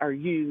statutes are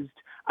used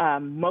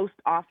most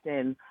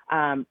often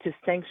to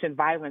sanction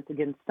violence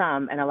against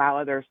some and allow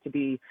others to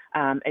be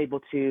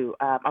able to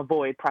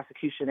avoid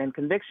prosecution and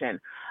conviction.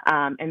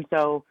 And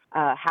so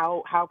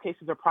how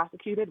cases are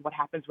prosecuted, what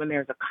happens when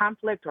there's a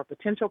conflict or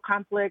potential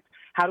conflict,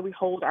 how do we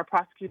hold our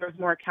prosecutors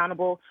more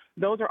accountable?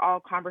 Those are all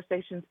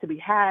conversations to be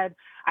had.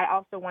 I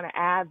also want to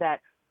add that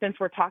since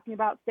we're talking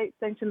about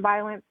state-sanctioned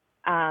violence,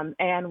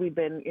 and we've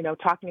been,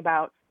 talking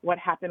about what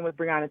happened with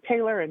Breonna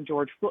Taylor and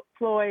George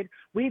Floyd,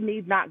 we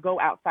need not go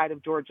outside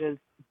of Georgia's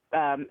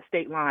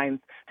state lines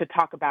to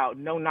talk about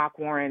no-knock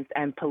warrants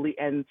and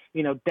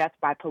death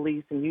by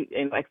police and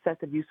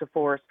excessive use of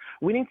force.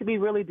 We need to be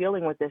really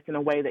dealing with this in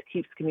a way that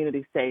keeps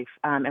communities safe,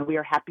 and we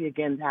are happy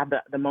again to have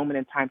the moment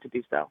in time to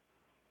do so.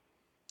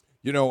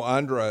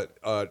 Andra,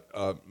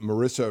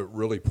 Marissa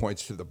really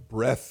points to the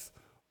breadth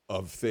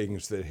of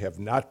things that have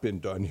not been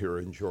done here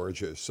in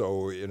Georgia.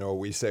 So,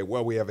 we say,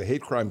 well, we have a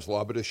hate crimes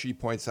law, but as she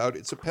points out,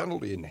 it's a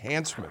penalty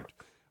enhancement.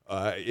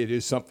 It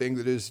is something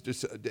that is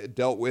just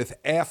dealt with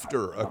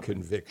after a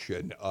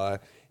conviction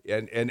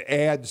and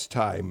adds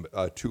time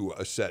to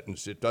a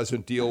sentence. It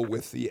doesn't deal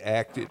with the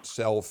act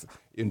itself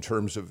in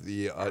terms of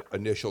the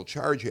initial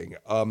charging.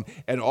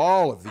 And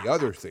all of the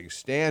other things,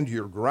 stand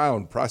your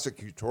ground,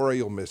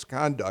 prosecutorial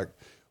misconduct.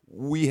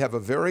 We have a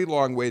very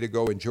long way to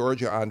go in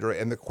Georgia, Andra,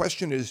 and the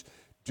question is,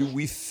 do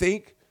we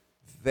think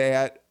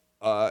that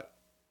that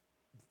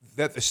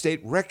the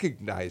state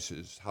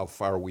recognizes how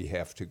far we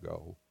have to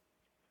go?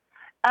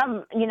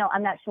 I'm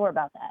not sure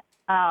about that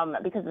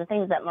because the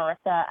things that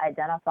Marissa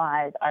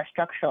identifies are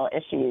structural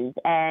issues,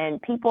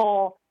 and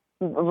people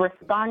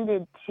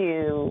responded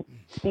to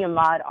the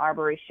Ahmaud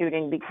Arbery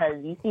shooting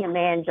because you see a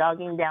man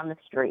jogging down the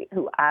street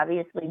who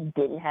obviously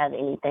didn't have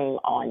anything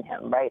on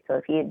him, right? So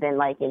if he had been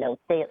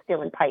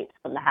stealing pipes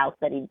from the house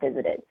that he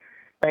visited,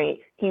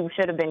 right, he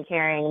should have been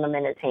carrying them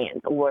in his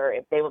hands, or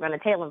if they were going to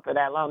tail him for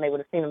that long, they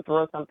would have seen him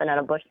throw something at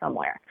a bush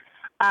somewhere.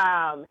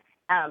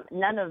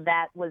 None of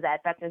that was that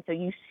effective. So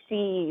you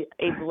see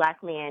a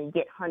black man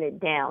get hunted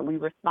down. We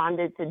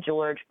responded to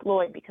George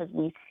Floyd because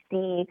we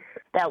see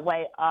that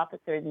white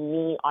officer's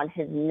knee on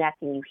his neck,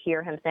 and you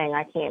hear him saying,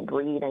 "I can't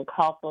breathe," and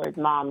call for his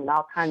mom, and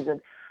all kinds of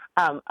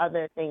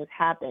other things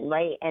happen,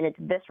 right? And it's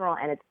visceral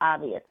and it's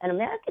obvious. And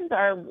Americans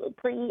are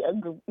pretty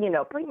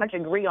much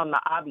agree on the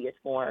obvious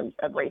forms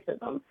of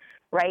racism,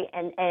 right?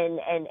 And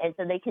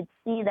so they could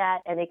see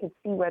that, and they could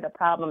see where the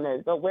problem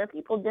is. But where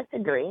people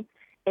disagree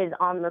is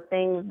on the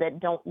things that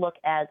don't look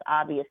as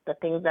obvious, the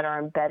things that are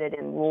embedded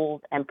in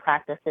rules and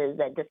practices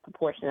that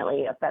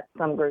disproportionately affect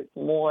some groups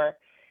more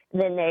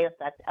than they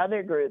affect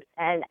other groups.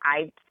 And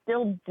I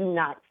still do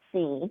not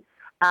see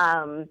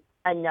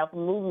enough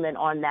movement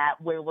on that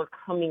where we're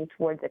coming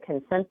towards a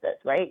consensus,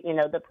 right?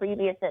 The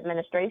previous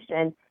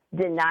administration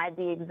denied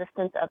the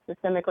existence of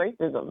systemic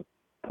racism,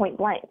 point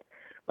blank,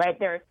 right?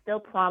 There are still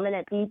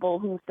prominent people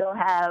who still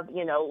have,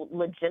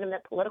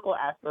 legitimate political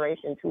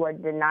aspirations who are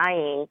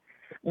denying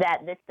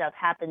that this stuff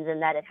happens and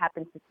that it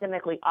happens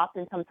systemically,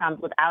 often sometimes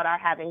without our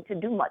having to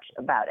do much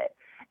about it.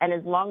 And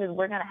as long as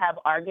we're going to have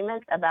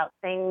arguments about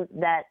things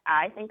that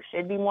I think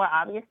should be more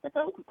obvious to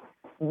folks,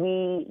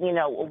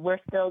 we're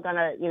still going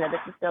to,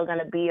 this is still going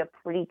to be a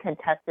pretty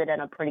contested and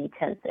a pretty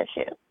tense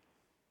issue.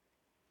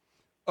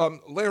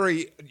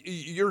 Larry,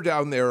 you're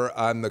down there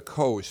on the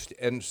coast,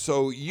 and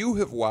so you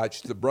have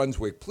watched the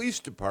Brunswick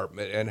Police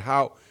Department and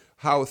how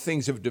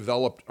things have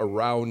developed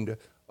around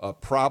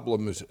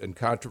problems and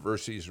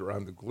controversies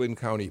around the Glynn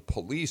County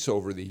Police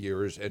over the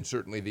years, and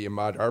certainly the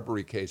Ahmaud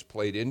Arbery case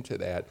played into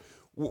that.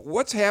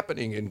 What's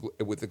happening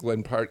with the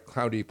Glynn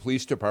County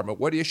Police Department?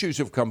 What issues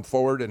have come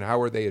forward, and how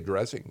are they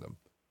addressing them?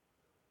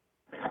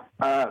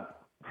 There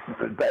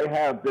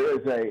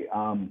is a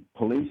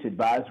police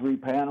advisory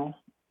panel.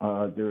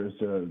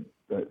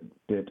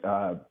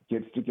 That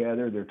gets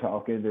together. They're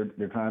talking.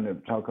 They're trying to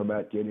talk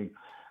about getting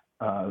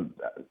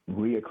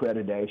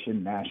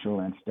reaccreditation,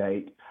 national and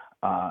state.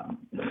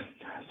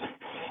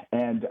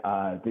 And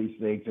these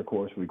things, of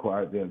course,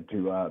 require them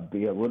to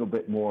be a little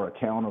bit more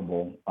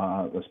accountable,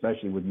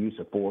 especially with use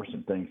of force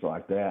and things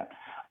like that.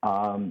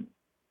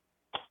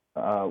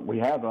 We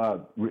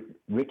have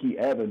Ricky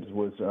Evans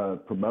was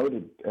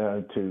promoted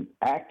to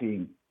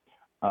acting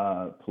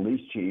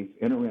police chief,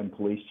 interim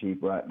police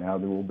chief right now.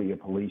 There will be a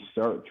police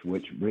search,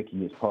 which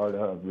Ricky is part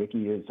of.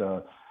 Ricky is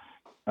a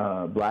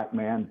black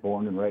man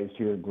born and raised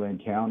here in Glynn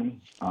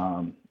County.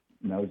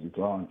 Knows his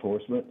law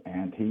enforcement,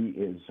 and he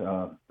is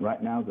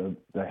right now the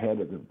head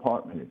of the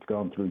department. It's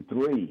gone through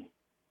 3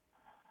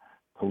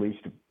 police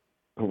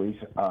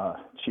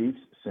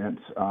chiefs since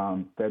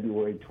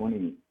February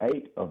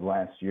 28th of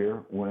last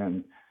year,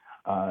 when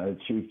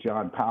Chief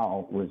John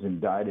Powell was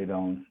indicted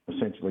on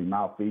essentially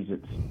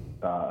malfeasance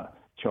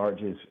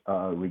charges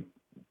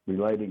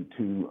relating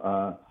to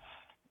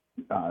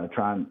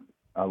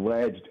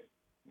alleged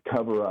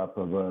cover-up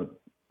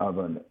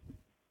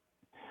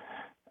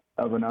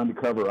of an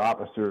undercover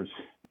officer's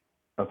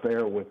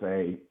affair with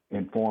a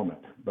informant,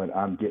 but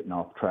I'm getting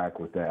off track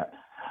with that.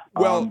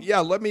 Well,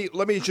 let me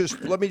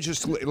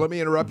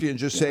interrupt you and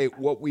just say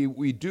what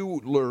we do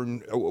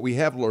learn, what we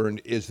have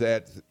learned is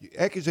that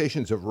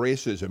accusations of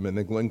racism in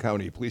the Glynn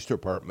County Police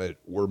Department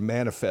were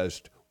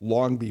manifest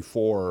long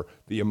before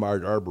the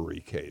Ahmaud Arbery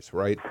case,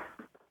 right?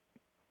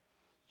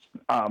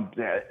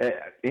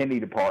 Any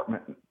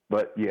department,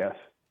 but yes.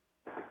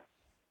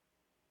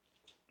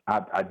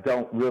 I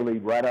don't really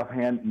right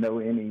offhand know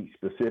any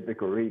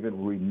specific or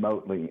even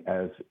remotely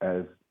as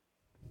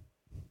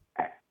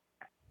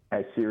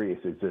serious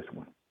as this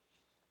one,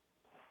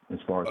 as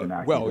far as an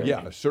accusation. Well,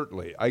 yeah,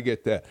 certainly. I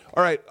get that.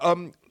 All right.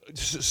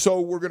 So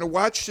we're going to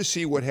watch to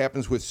see what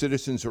happens with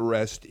citizens'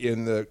 arrest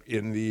in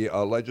the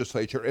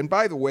legislature. And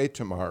by the way,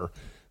 Tamar,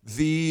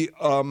 the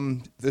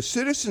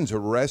citizens'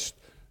 arrest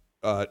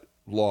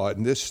law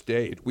in this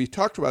state, we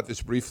talked about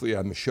this briefly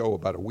on the show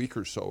about a week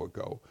or so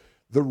ago.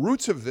 The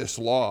roots of this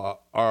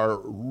law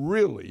are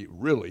really,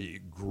 really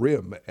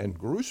grim and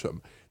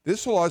gruesome.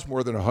 This law is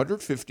more than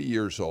 150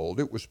 years old.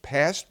 It was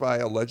passed by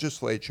a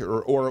legislature,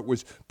 or it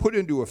was put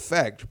into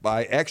effect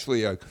by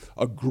actually a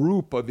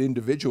group of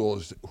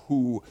individuals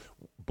who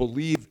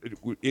believed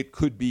it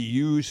could be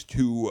used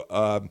to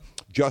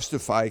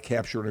justify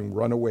capturing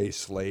runaway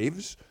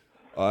slaves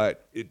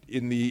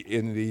in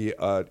the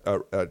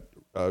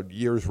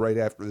years right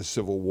after the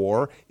Civil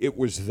War. It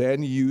was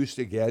then used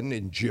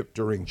again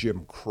during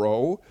Jim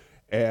Crow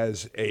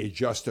as a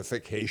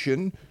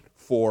justification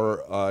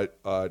for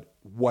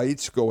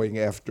whites going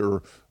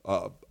after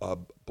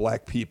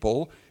black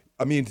people.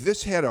 I mean,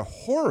 this had a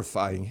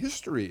horrifying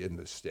history in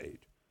the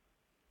state.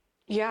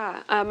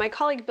 Yeah, my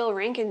colleague Bill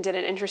Rankin did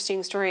an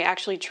interesting story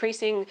actually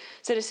tracing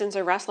citizens'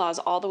 arrest laws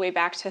all the way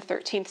back to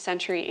 13th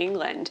century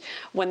England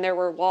when there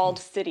were walled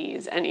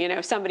cities and,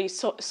 if somebody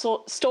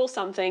stole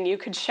something, you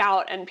could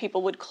shout and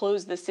people would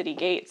close the city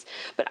gates.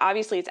 But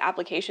obviously its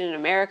application in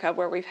America,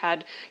 where we've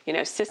had,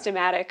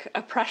 systematic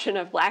oppression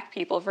of black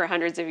people for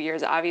hundreds of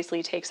years,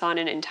 obviously takes on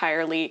an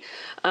entirely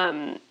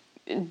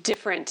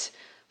different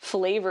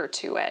flavor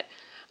to it.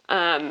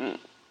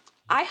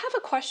 I have a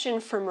question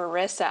for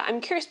Marissa.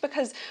 I'm curious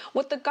because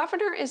what the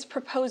governor is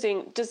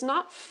proposing does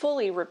not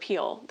fully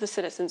repeal the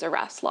citizens'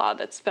 arrest law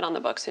that's been on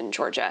the books in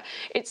Georgia.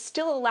 It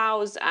still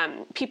allows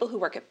people who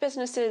work at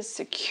businesses,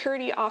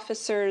 security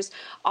officers,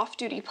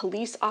 off-duty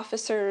police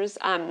officers,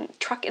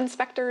 truck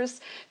inspectors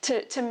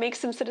to make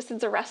some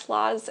citizens' arrest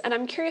laws. And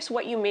I'm curious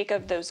what you make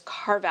of those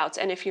carve-outs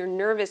and if you're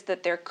nervous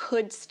that there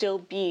could still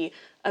be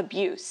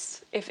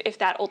abuse if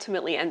that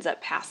ultimately ends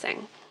up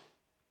passing.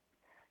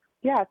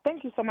 Yeah,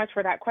 thank you so much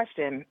for that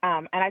question.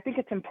 And I think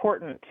it's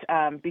important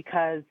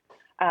because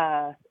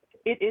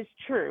it is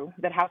true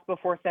that House Bill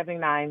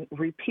 479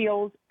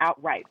 repeals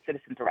outright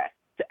citizens' arrest.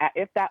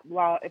 If that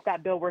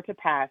bill were to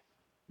pass,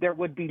 there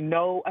would be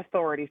no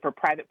authority for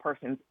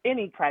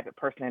any private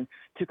person,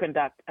 to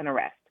conduct an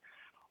arrest.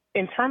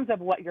 In terms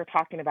of what you're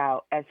talking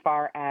about as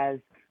far as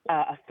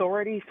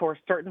authority for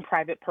certain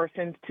private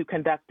persons to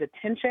conduct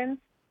detentions,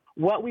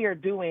 what we are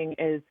doing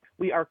is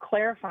we are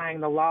clarifying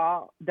the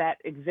law that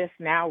exists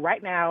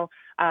right now.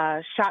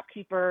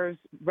 Shopkeepers,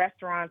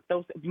 restaurants,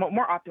 those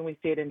more often we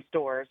see it in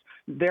stores.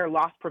 Their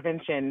loss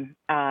prevention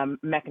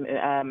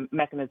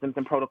mechanisms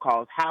and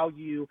protocols. How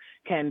you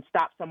can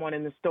stop someone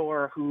in the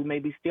store who may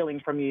be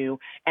stealing from you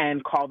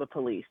and call the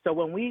police. So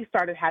when we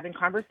started having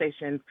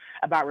conversations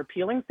about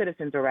repealing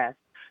citizens' arrest,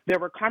 there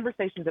were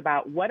conversations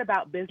about what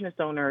about business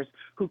owners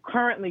who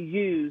currently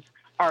use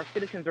our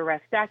citizens'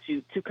 arrest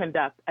statute to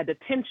conduct a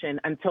detention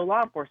until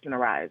law enforcement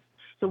arrives.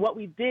 So what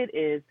we did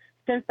is,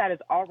 since that is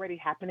already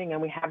happening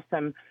and we have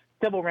some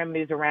civil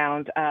remedies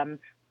around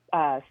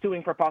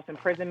suing for false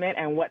imprisonment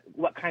and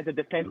what kinds of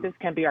defenses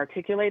can be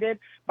articulated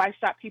by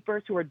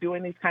shopkeepers who are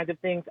doing these kinds of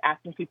things,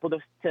 asking people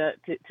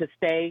to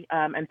stay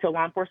until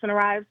law enforcement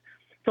arrives.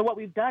 So what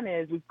we've done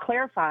is we've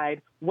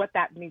clarified what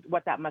that means,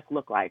 what that must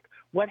look like.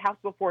 What House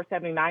Bill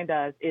 479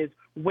 does is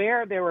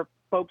where there were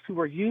folks who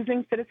were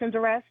using citizens'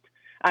 arrest,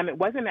 it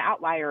wasn't an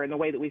outlier in the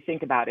way that we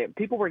think about it.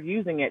 People were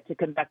using it to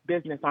conduct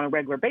business on a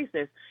regular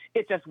basis.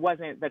 It just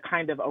wasn't the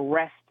kind of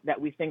arrest that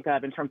we think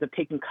of in terms of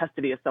taking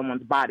custody of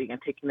someone's body and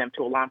taking them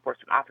to a law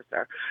enforcement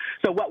officer.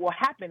 So what will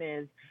happen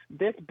is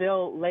this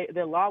bill,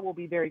 the law will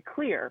be very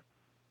clear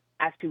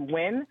as to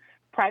when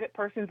private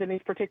persons in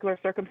these particular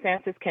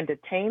circumstances can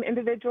detain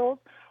individuals,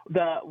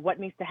 what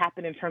needs to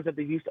happen in terms of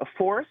the use of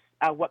force,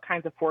 what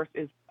kinds of force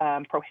is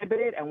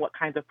prohibited and what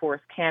kinds of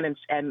force can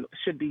and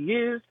should be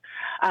used.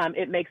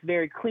 It makes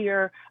very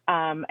clear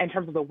in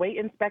terms of the weight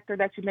inspector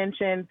that you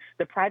mentioned,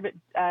 the private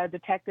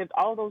detectives,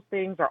 all those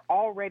things are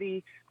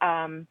already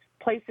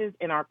places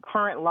in our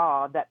current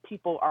law that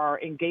people are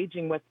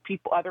engaging with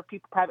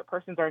private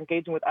persons are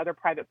engaging with other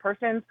private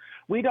persons.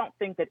 We don't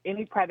think that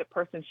any private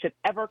person should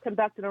ever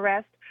conduct an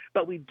arrest,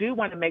 but we do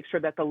want to make sure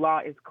that the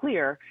law is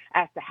clear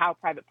as to how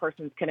private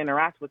persons can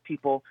interact with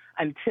people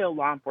until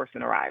law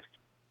enforcement arrives.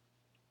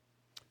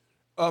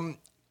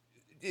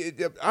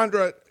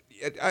 Andra,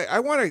 I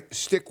want to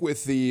stick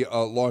with the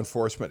law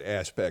enforcement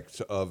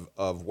aspects of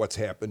what's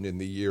happened in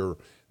the year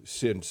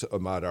since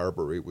Ahmaud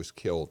Arbery was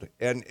killed,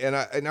 and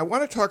I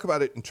want to talk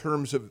about it in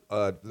terms of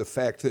the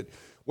fact that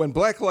When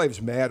Black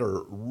Lives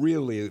Matter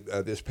really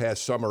this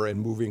past summer and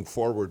moving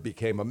forward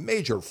became a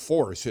major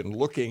force in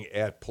looking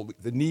at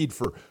the need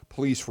for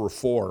police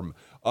reform,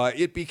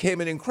 it became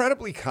an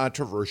incredibly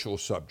controversial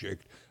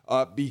subject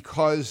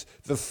because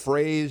the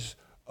phrase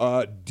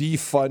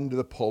defund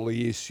the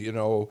police,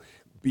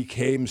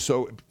 became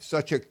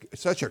such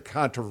a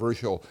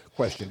controversial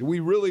question. Do we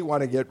really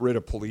want to get rid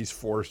of police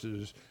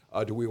forces?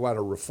 Do we want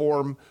to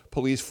reform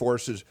police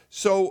forces?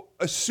 So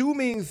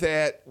assuming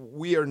that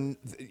we are,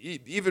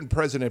 even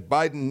President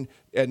Biden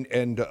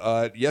and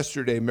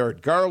yesterday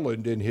Merrick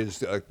Garland in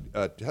his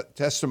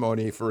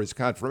testimony for his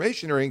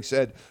confirmation hearing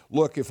said,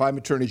 look, if I'm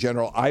Attorney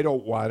General, I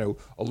don't want to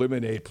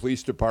eliminate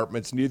police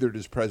departments, neither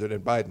does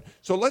President Biden.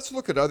 So let's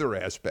look at other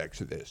aspects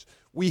of this.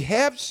 We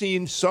have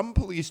seen some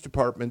police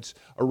departments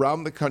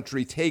around the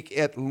country take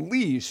at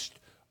least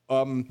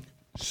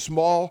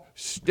small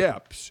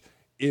steps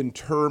in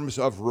terms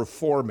of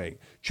reforming.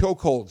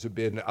 Chokeholds have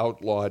been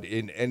outlawed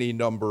in any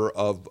number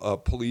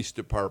of police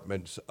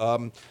departments.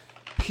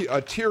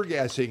 Tear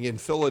gassing in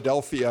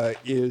Philadelphia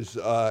is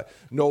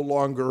no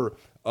longer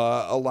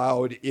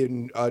allowed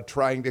in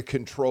trying to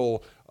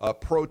control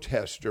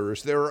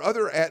protesters. There are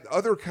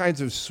other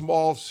kinds of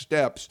small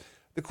steps.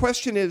 The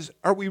question is,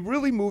 are we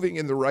really moving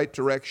in the right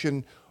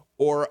direction,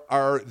 or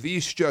are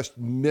these just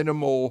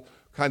minimal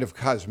kind of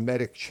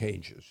cosmetic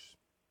changes?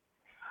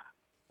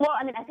 Well,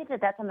 I think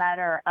that that's a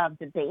matter of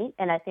debate.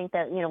 And I think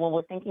that, when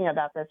we're thinking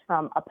about this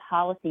from a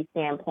policy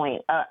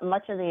standpoint,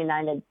 much of the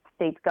United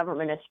States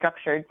government is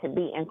structured to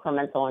be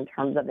incremental in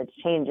terms of its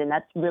change. And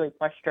that's really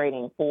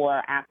frustrating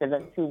for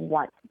activists who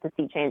want to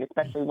see change,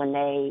 especially when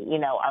they,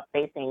 are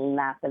facing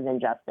massive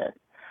injustice.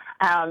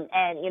 And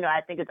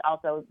I think it's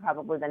also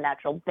probably the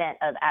natural bent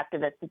of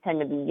activists who tend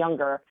to be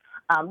younger,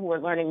 who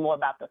are learning more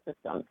about the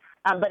system.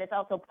 But it's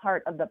also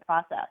part of the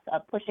process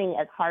of pushing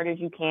as hard as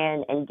you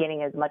can and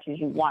getting as much as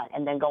you want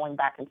and then going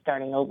back and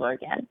starting over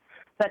again.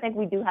 So I think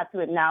we do have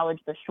to acknowledge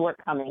the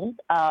shortcomings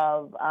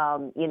of,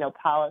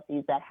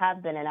 policies that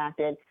have been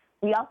enacted.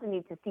 We also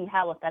need to see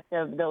how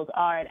effective those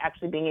are at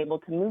actually being able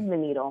to move the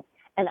needle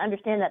and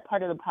understand that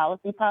part of the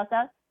policy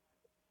process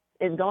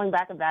is going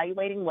back,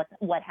 evaluating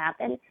what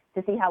happened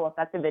to see how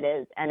effective it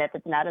is. And if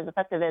it's not as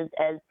effective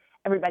as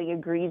everybody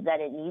agrees that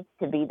it needs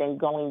to be, then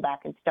going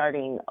back and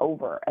starting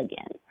over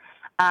again.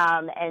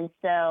 And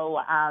so,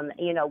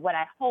 what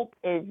I hope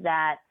is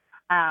that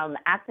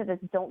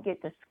activists don't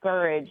get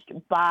discouraged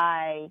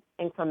by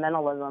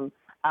incrementalism,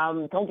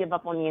 don't give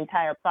up on the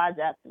entire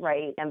project,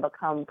 right, and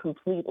become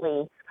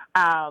completely,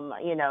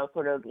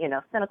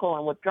 cynical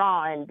and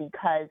withdrawn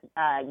because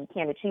you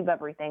can't achieve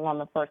everything on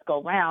the first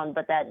go round,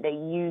 but that they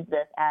use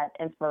this as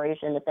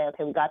inspiration to say,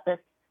 okay, we got this.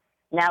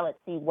 Now let's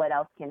see what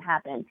else can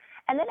happen.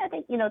 And then I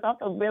think, it's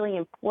also really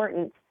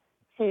important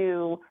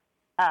to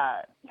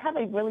have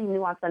a really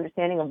nuanced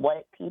understanding of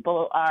what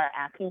people are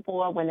asking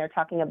for when they're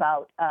talking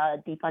about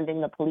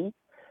defunding the police.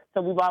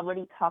 So we've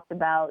already talked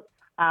about,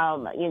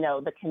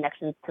 the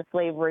connections to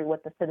slavery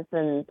with the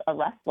citizens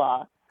arrest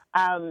law.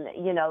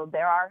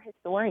 There are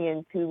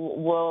historians who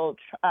will,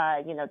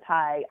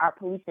 tie our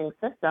policing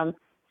system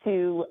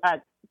to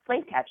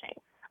slave catching.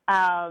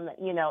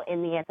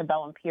 In the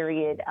antebellum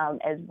period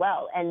as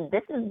well. And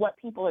this is what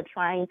people are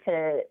trying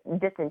to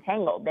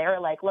disentangle. They're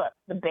like, look,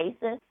 the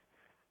basis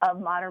of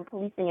modern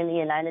policing in the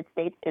United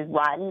States is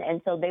rotten,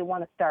 and so they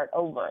want to start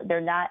over. They're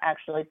not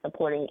actually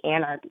supporting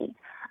anarchy.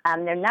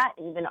 They're not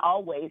even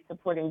always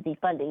supporting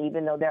defunding,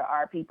 even though there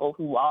are people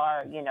who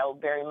are,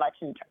 very much,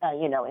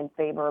 in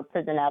favor of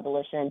prison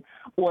abolition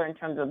or in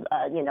terms of,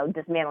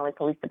 dismantling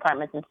police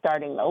departments and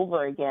starting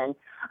over again.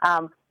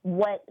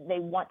 What they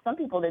want some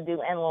people to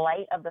do in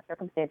light of the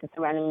circumstances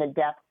surrounding the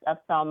deaths of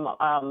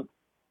some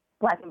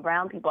Black and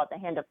brown people at the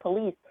hand of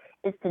police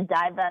is to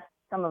divest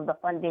some of the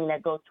funding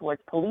that goes towards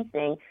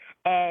policing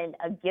and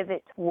give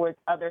it towards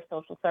other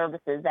social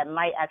services that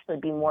might actually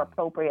be more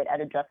appropriate at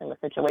addressing the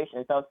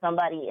situation. So if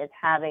somebody is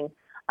having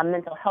a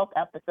mental health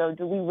episode,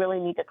 do we really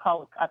need to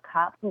call a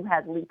cop who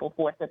has lethal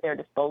force at their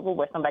disposal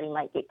where somebody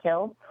might get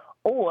killed?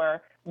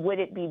 Or would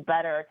it be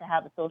better to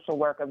have a social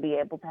worker be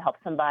able to help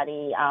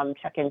somebody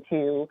check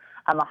into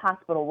a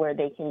hospital where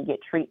they can get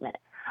treatment?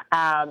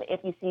 If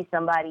you see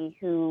somebody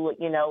who,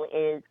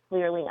 is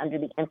clearly under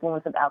the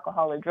influence of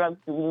alcohol or drugs,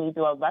 do we need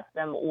to arrest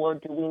them, or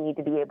do we need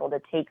to be able to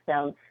take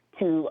them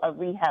to a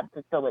rehab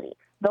facility?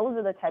 Those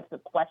are the types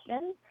of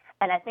questions.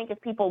 And I think if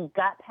people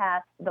got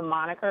past the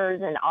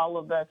monikers and all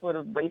of the sort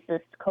of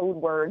racist code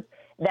words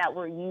that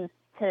were used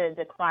to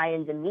decry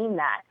and demean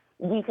that,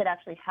 we could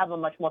actually have a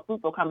much more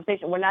fruitful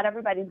conversation where not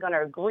everybody's going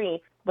to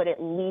agree, but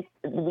at least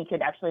we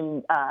could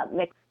actually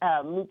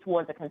move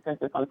towards a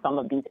consensus on some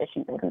of these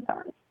issues and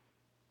concerns.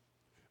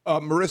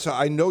 Marissa,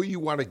 I know you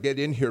want to get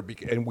in here,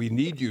 and we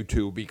need you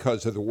to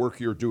because of the work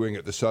you're doing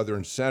at the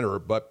Southern Center,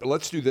 but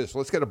let's do this.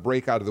 Let's get a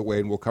break out of the way,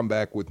 and we'll come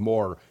back with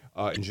more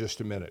in just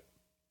a minute.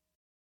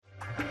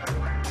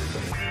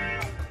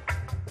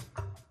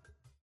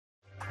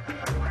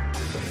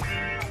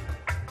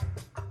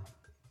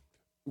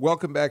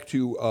 Welcome back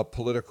to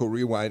Political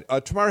Rewind.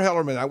 Tamar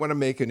Hellerman, I want to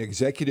make an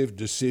executive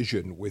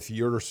decision with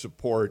your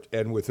support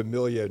and with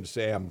Amelia and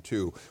Sam,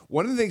 too.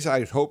 One of the things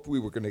I hoped we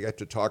were going to get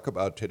to talk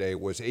about today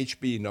was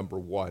HB number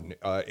 1,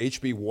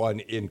 HB 1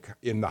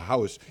 in the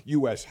House,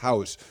 U.S.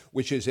 House,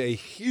 which is a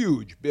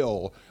huge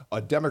bill, a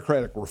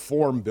Democratic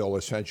reform bill,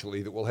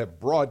 essentially, that will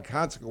have broad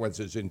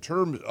consequences in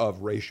terms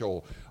of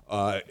racial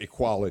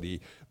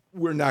equality.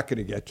 We're not going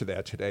to get to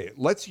that today.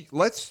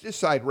 Let's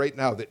decide right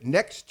now that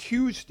next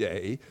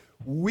Tuesday,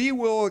 we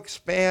will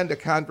expand a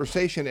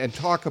conversation and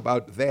talk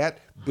about that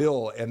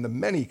bill and the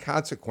many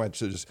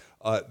consequences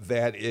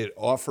that it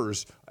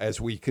offers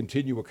as we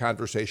continue a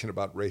conversation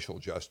about racial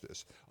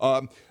justice.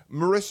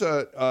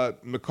 Marissa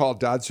McCall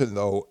Dodson,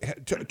 though,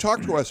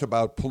 talk to us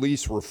about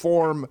police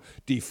reform,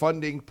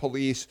 defunding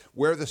police,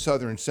 where the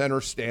Southern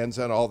Center stands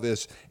on all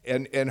this,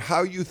 and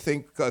how you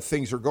think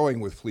things are going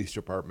with police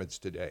departments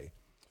today.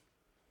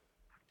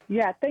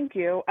 Yeah, thank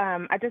you. I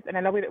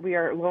know that we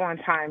are low on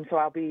time, so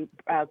I'll be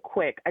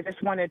quick. I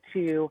just wanted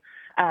to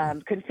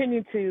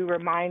continue to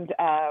remind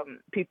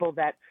people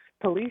that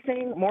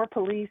policing,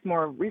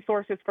 more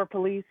resources for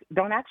police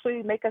don't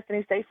actually make us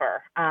any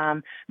safer.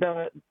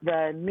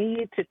 The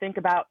need to think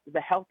about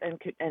the health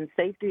and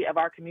safety of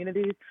our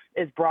communities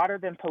is broader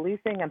than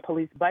policing and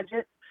police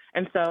budgets.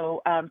 And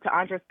so to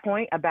Andre's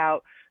point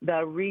about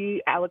the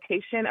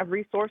reallocation of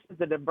resources,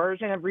 the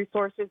diversion of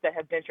resources that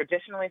have been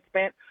traditionally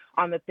spent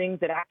on the things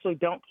that actually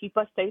don't keep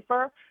us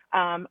safer,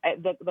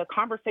 the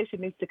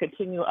conversation needs to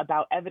continue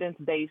about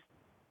evidence-based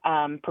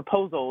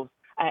proposals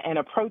and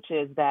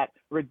approaches that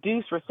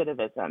reduce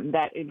recidivism,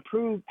 that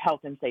improve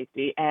health and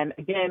safety. And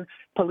again,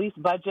 police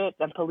budgets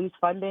and police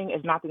funding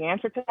is not the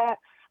answer to that.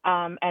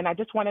 And I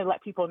just want to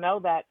let people know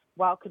that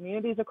while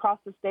communities across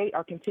the state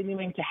are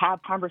continuing to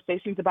have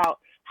conversations about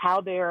how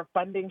their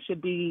funding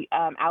should be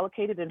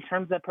allocated in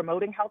terms of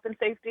promoting health and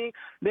safety,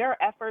 there are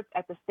efforts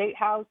at the State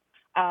House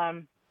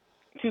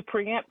to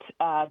preempt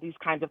these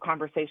kinds of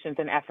conversations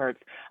and efforts.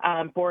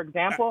 For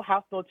example,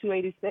 House Bill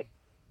 286.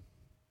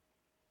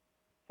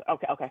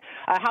 Okay.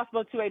 House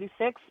Bill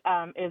 286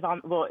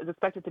 is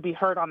expected to be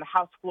heard on the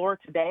House floor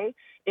today.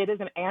 It is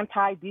an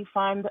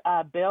anti-defund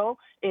bill.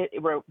 It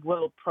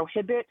will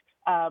prohibit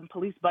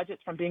police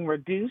budgets from being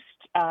reduced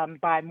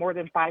by more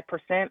than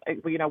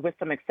 5%, with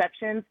some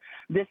exceptions.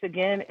 This,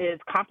 again, is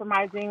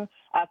compromising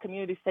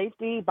community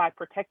safety by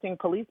protecting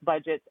police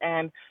budgets,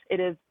 and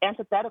it is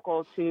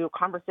antithetical to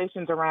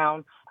conversations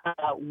around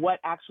what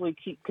actually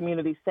keeps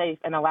communities safe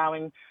and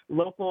allowing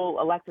local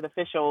elected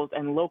officials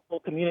and local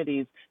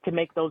communities to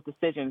make those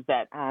decisions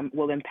that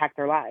will impact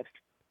their lives.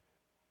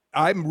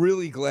 I'm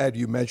really glad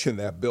you mentioned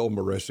that bill,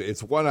 Marissa.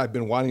 It's one I've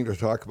been wanting to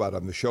talk about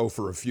on the show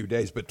for a few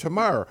days. But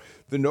Tamar,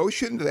 the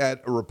notion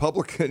that a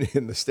Republican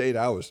in the State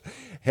House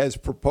has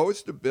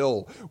proposed a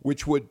bill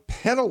which would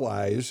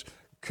penalize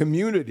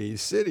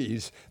communities,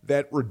 cities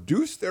that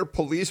reduce their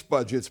police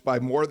budgets by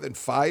more than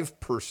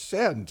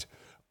 5%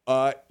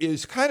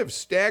 is kind of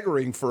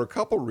staggering for a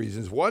couple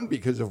reasons. One,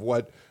 because of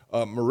what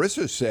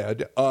Marissa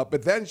said,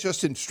 but then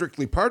just in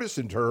strictly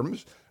partisan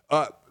terms,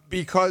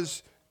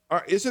 because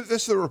isn't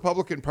this the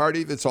Republican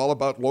Party that's all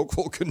about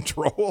local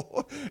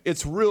control?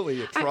 It's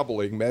really a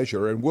troubling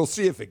measure, and we'll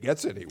see if it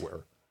gets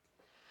anywhere.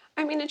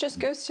 I mean, it just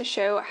goes to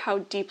show how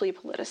deeply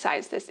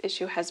politicized this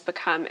issue has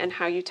become and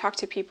how you talk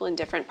to people in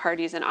different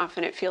parties and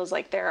often it feels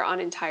like they're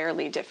on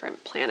entirely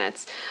different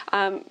planets.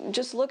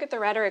 Just look at the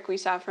rhetoric we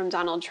saw from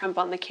Donald Trump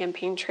on the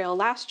campaign trail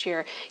last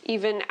year,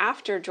 even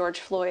after George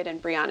Floyd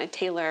and Breonna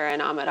Taylor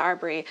and Ahmaud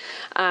Arbery.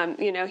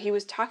 He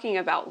was talking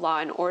about law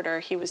and order.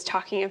 He was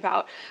talking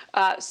about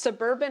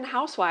suburban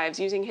housewives,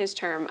 using his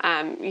term,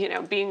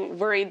 being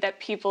worried that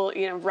people,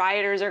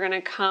 rioters are going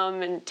to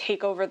come and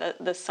take over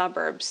the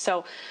suburbs.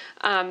 So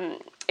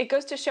it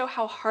goes to show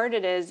how hard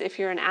it is if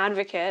you're an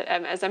advocate,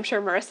 as I'm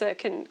sure Marissa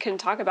can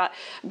talk about,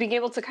 being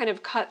able to kind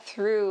of cut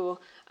through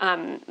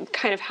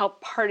kind of how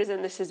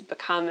partisan this has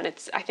become. And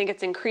I think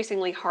it's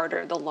increasingly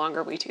harder the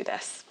longer we do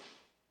this.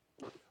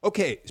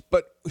 Okay,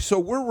 but so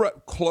we're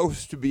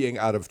close to being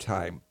out of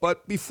time.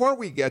 But before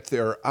we get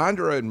there,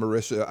 Andra and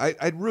Marissa,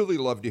 I'd really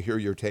love to hear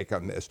your take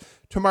on this.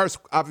 Tamar's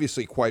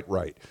obviously quite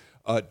right.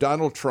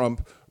 Donald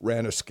Trump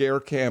ran a scare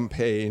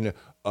campaign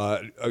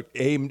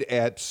aimed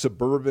at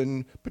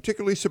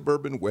particularly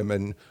suburban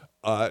women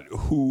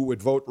who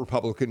would vote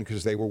Republican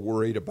because they were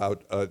worried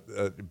about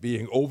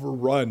being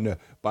overrun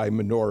by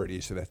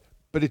minorities.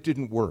 But it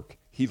didn't work.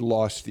 He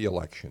lost the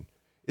election.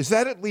 Is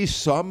that at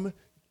least some,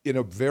 in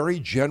a very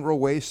general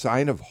way,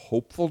 sign of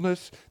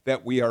hopefulness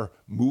that we are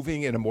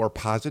moving in a more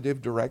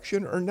positive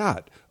direction or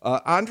not?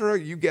 Andra,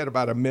 you get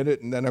about a minute,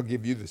 and then I'll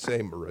give you the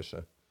same,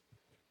 Marissa.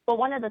 Well,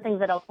 one of the things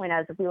that I'll point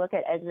out is if we look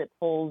at exit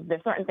polls,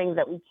 there's certain things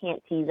that we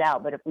can't tease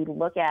out. But if we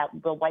look at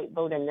the white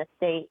vote in this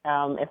state,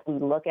 if we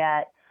look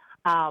at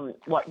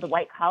what the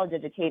white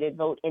college-educated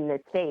vote in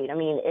this state, I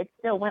mean, it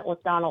still went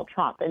with Donald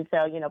Trump. And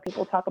so,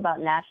 people talk about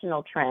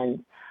national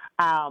trends.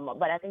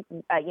 But I think,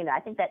 I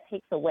think that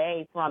takes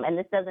away from, and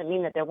this doesn't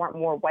mean that there weren't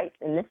more whites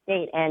in this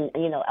state and,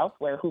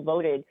 elsewhere who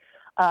voted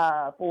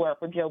for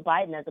Joe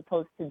Biden as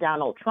opposed to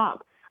Donald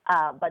Trump.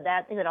 But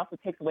I think it also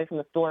takes away from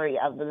the story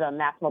of the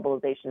mass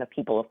mobilization of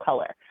people of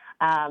color.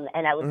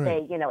 And I would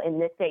say, in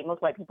this state,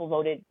 most white people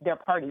voted their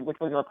party, which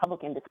was a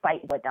Republican,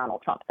 despite what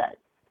Donald Trump said.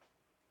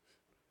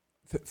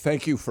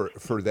 Thank you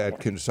for that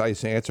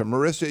concise answer.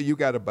 Marissa, you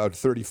got about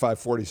 35,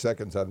 40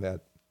 seconds on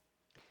that.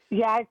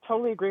 Yeah, I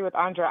totally agree with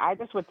Andra. I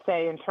just would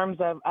say in terms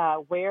of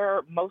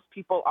where most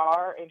people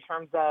are in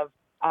terms of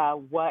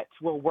what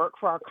will work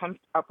for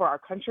our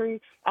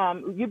country,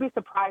 you'd be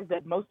surprised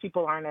that most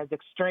people aren't as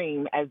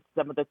extreme as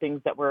some of the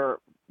things that were,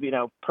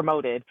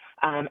 promoted.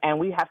 And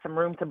we have some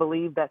room to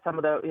believe that some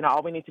of the,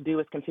 all we need to do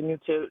is continue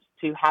to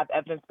have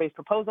evidence-based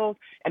proposals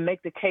and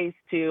make the case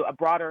to a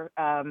broader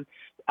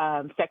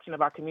section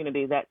of our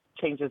community that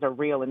changes are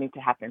real and need to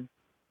happen.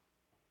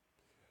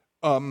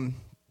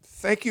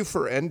 Thank you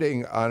for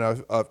ending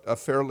on a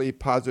fairly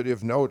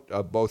positive note,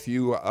 both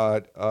you,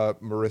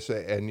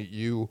 Marissa, and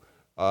you,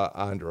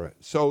 Andra.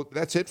 So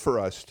that's it for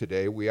us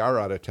today. We are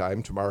out of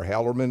time. Tamar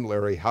Hallerman,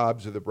 Larry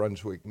Hobbs of the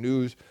Brunswick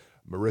News,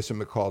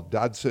 Marissa McCall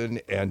Dodson,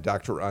 and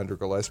Dr. Andra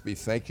Gillespie,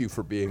 thank you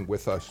for being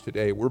with us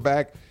today. We're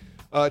back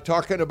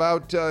talking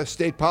about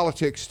state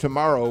politics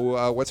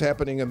tomorrow. What's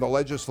happening in the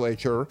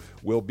legislature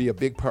will be a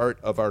big part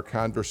of our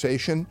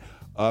conversation.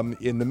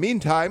 In the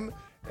meantime,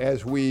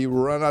 as we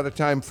run out of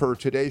time for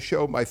today's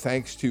show, my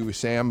thanks to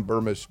Sam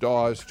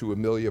Burmis-Dawes, to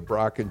Amelia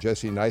Brock, and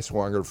Jesse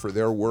Neiswanger for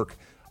their work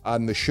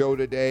on the show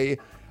today.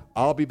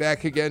 I'll be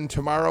back again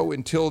tomorrow.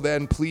 Until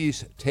then,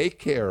 please take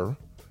care,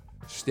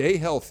 stay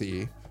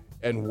healthy,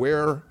 and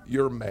wear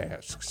your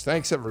masks.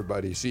 Thanks,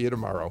 everybody. See you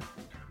tomorrow.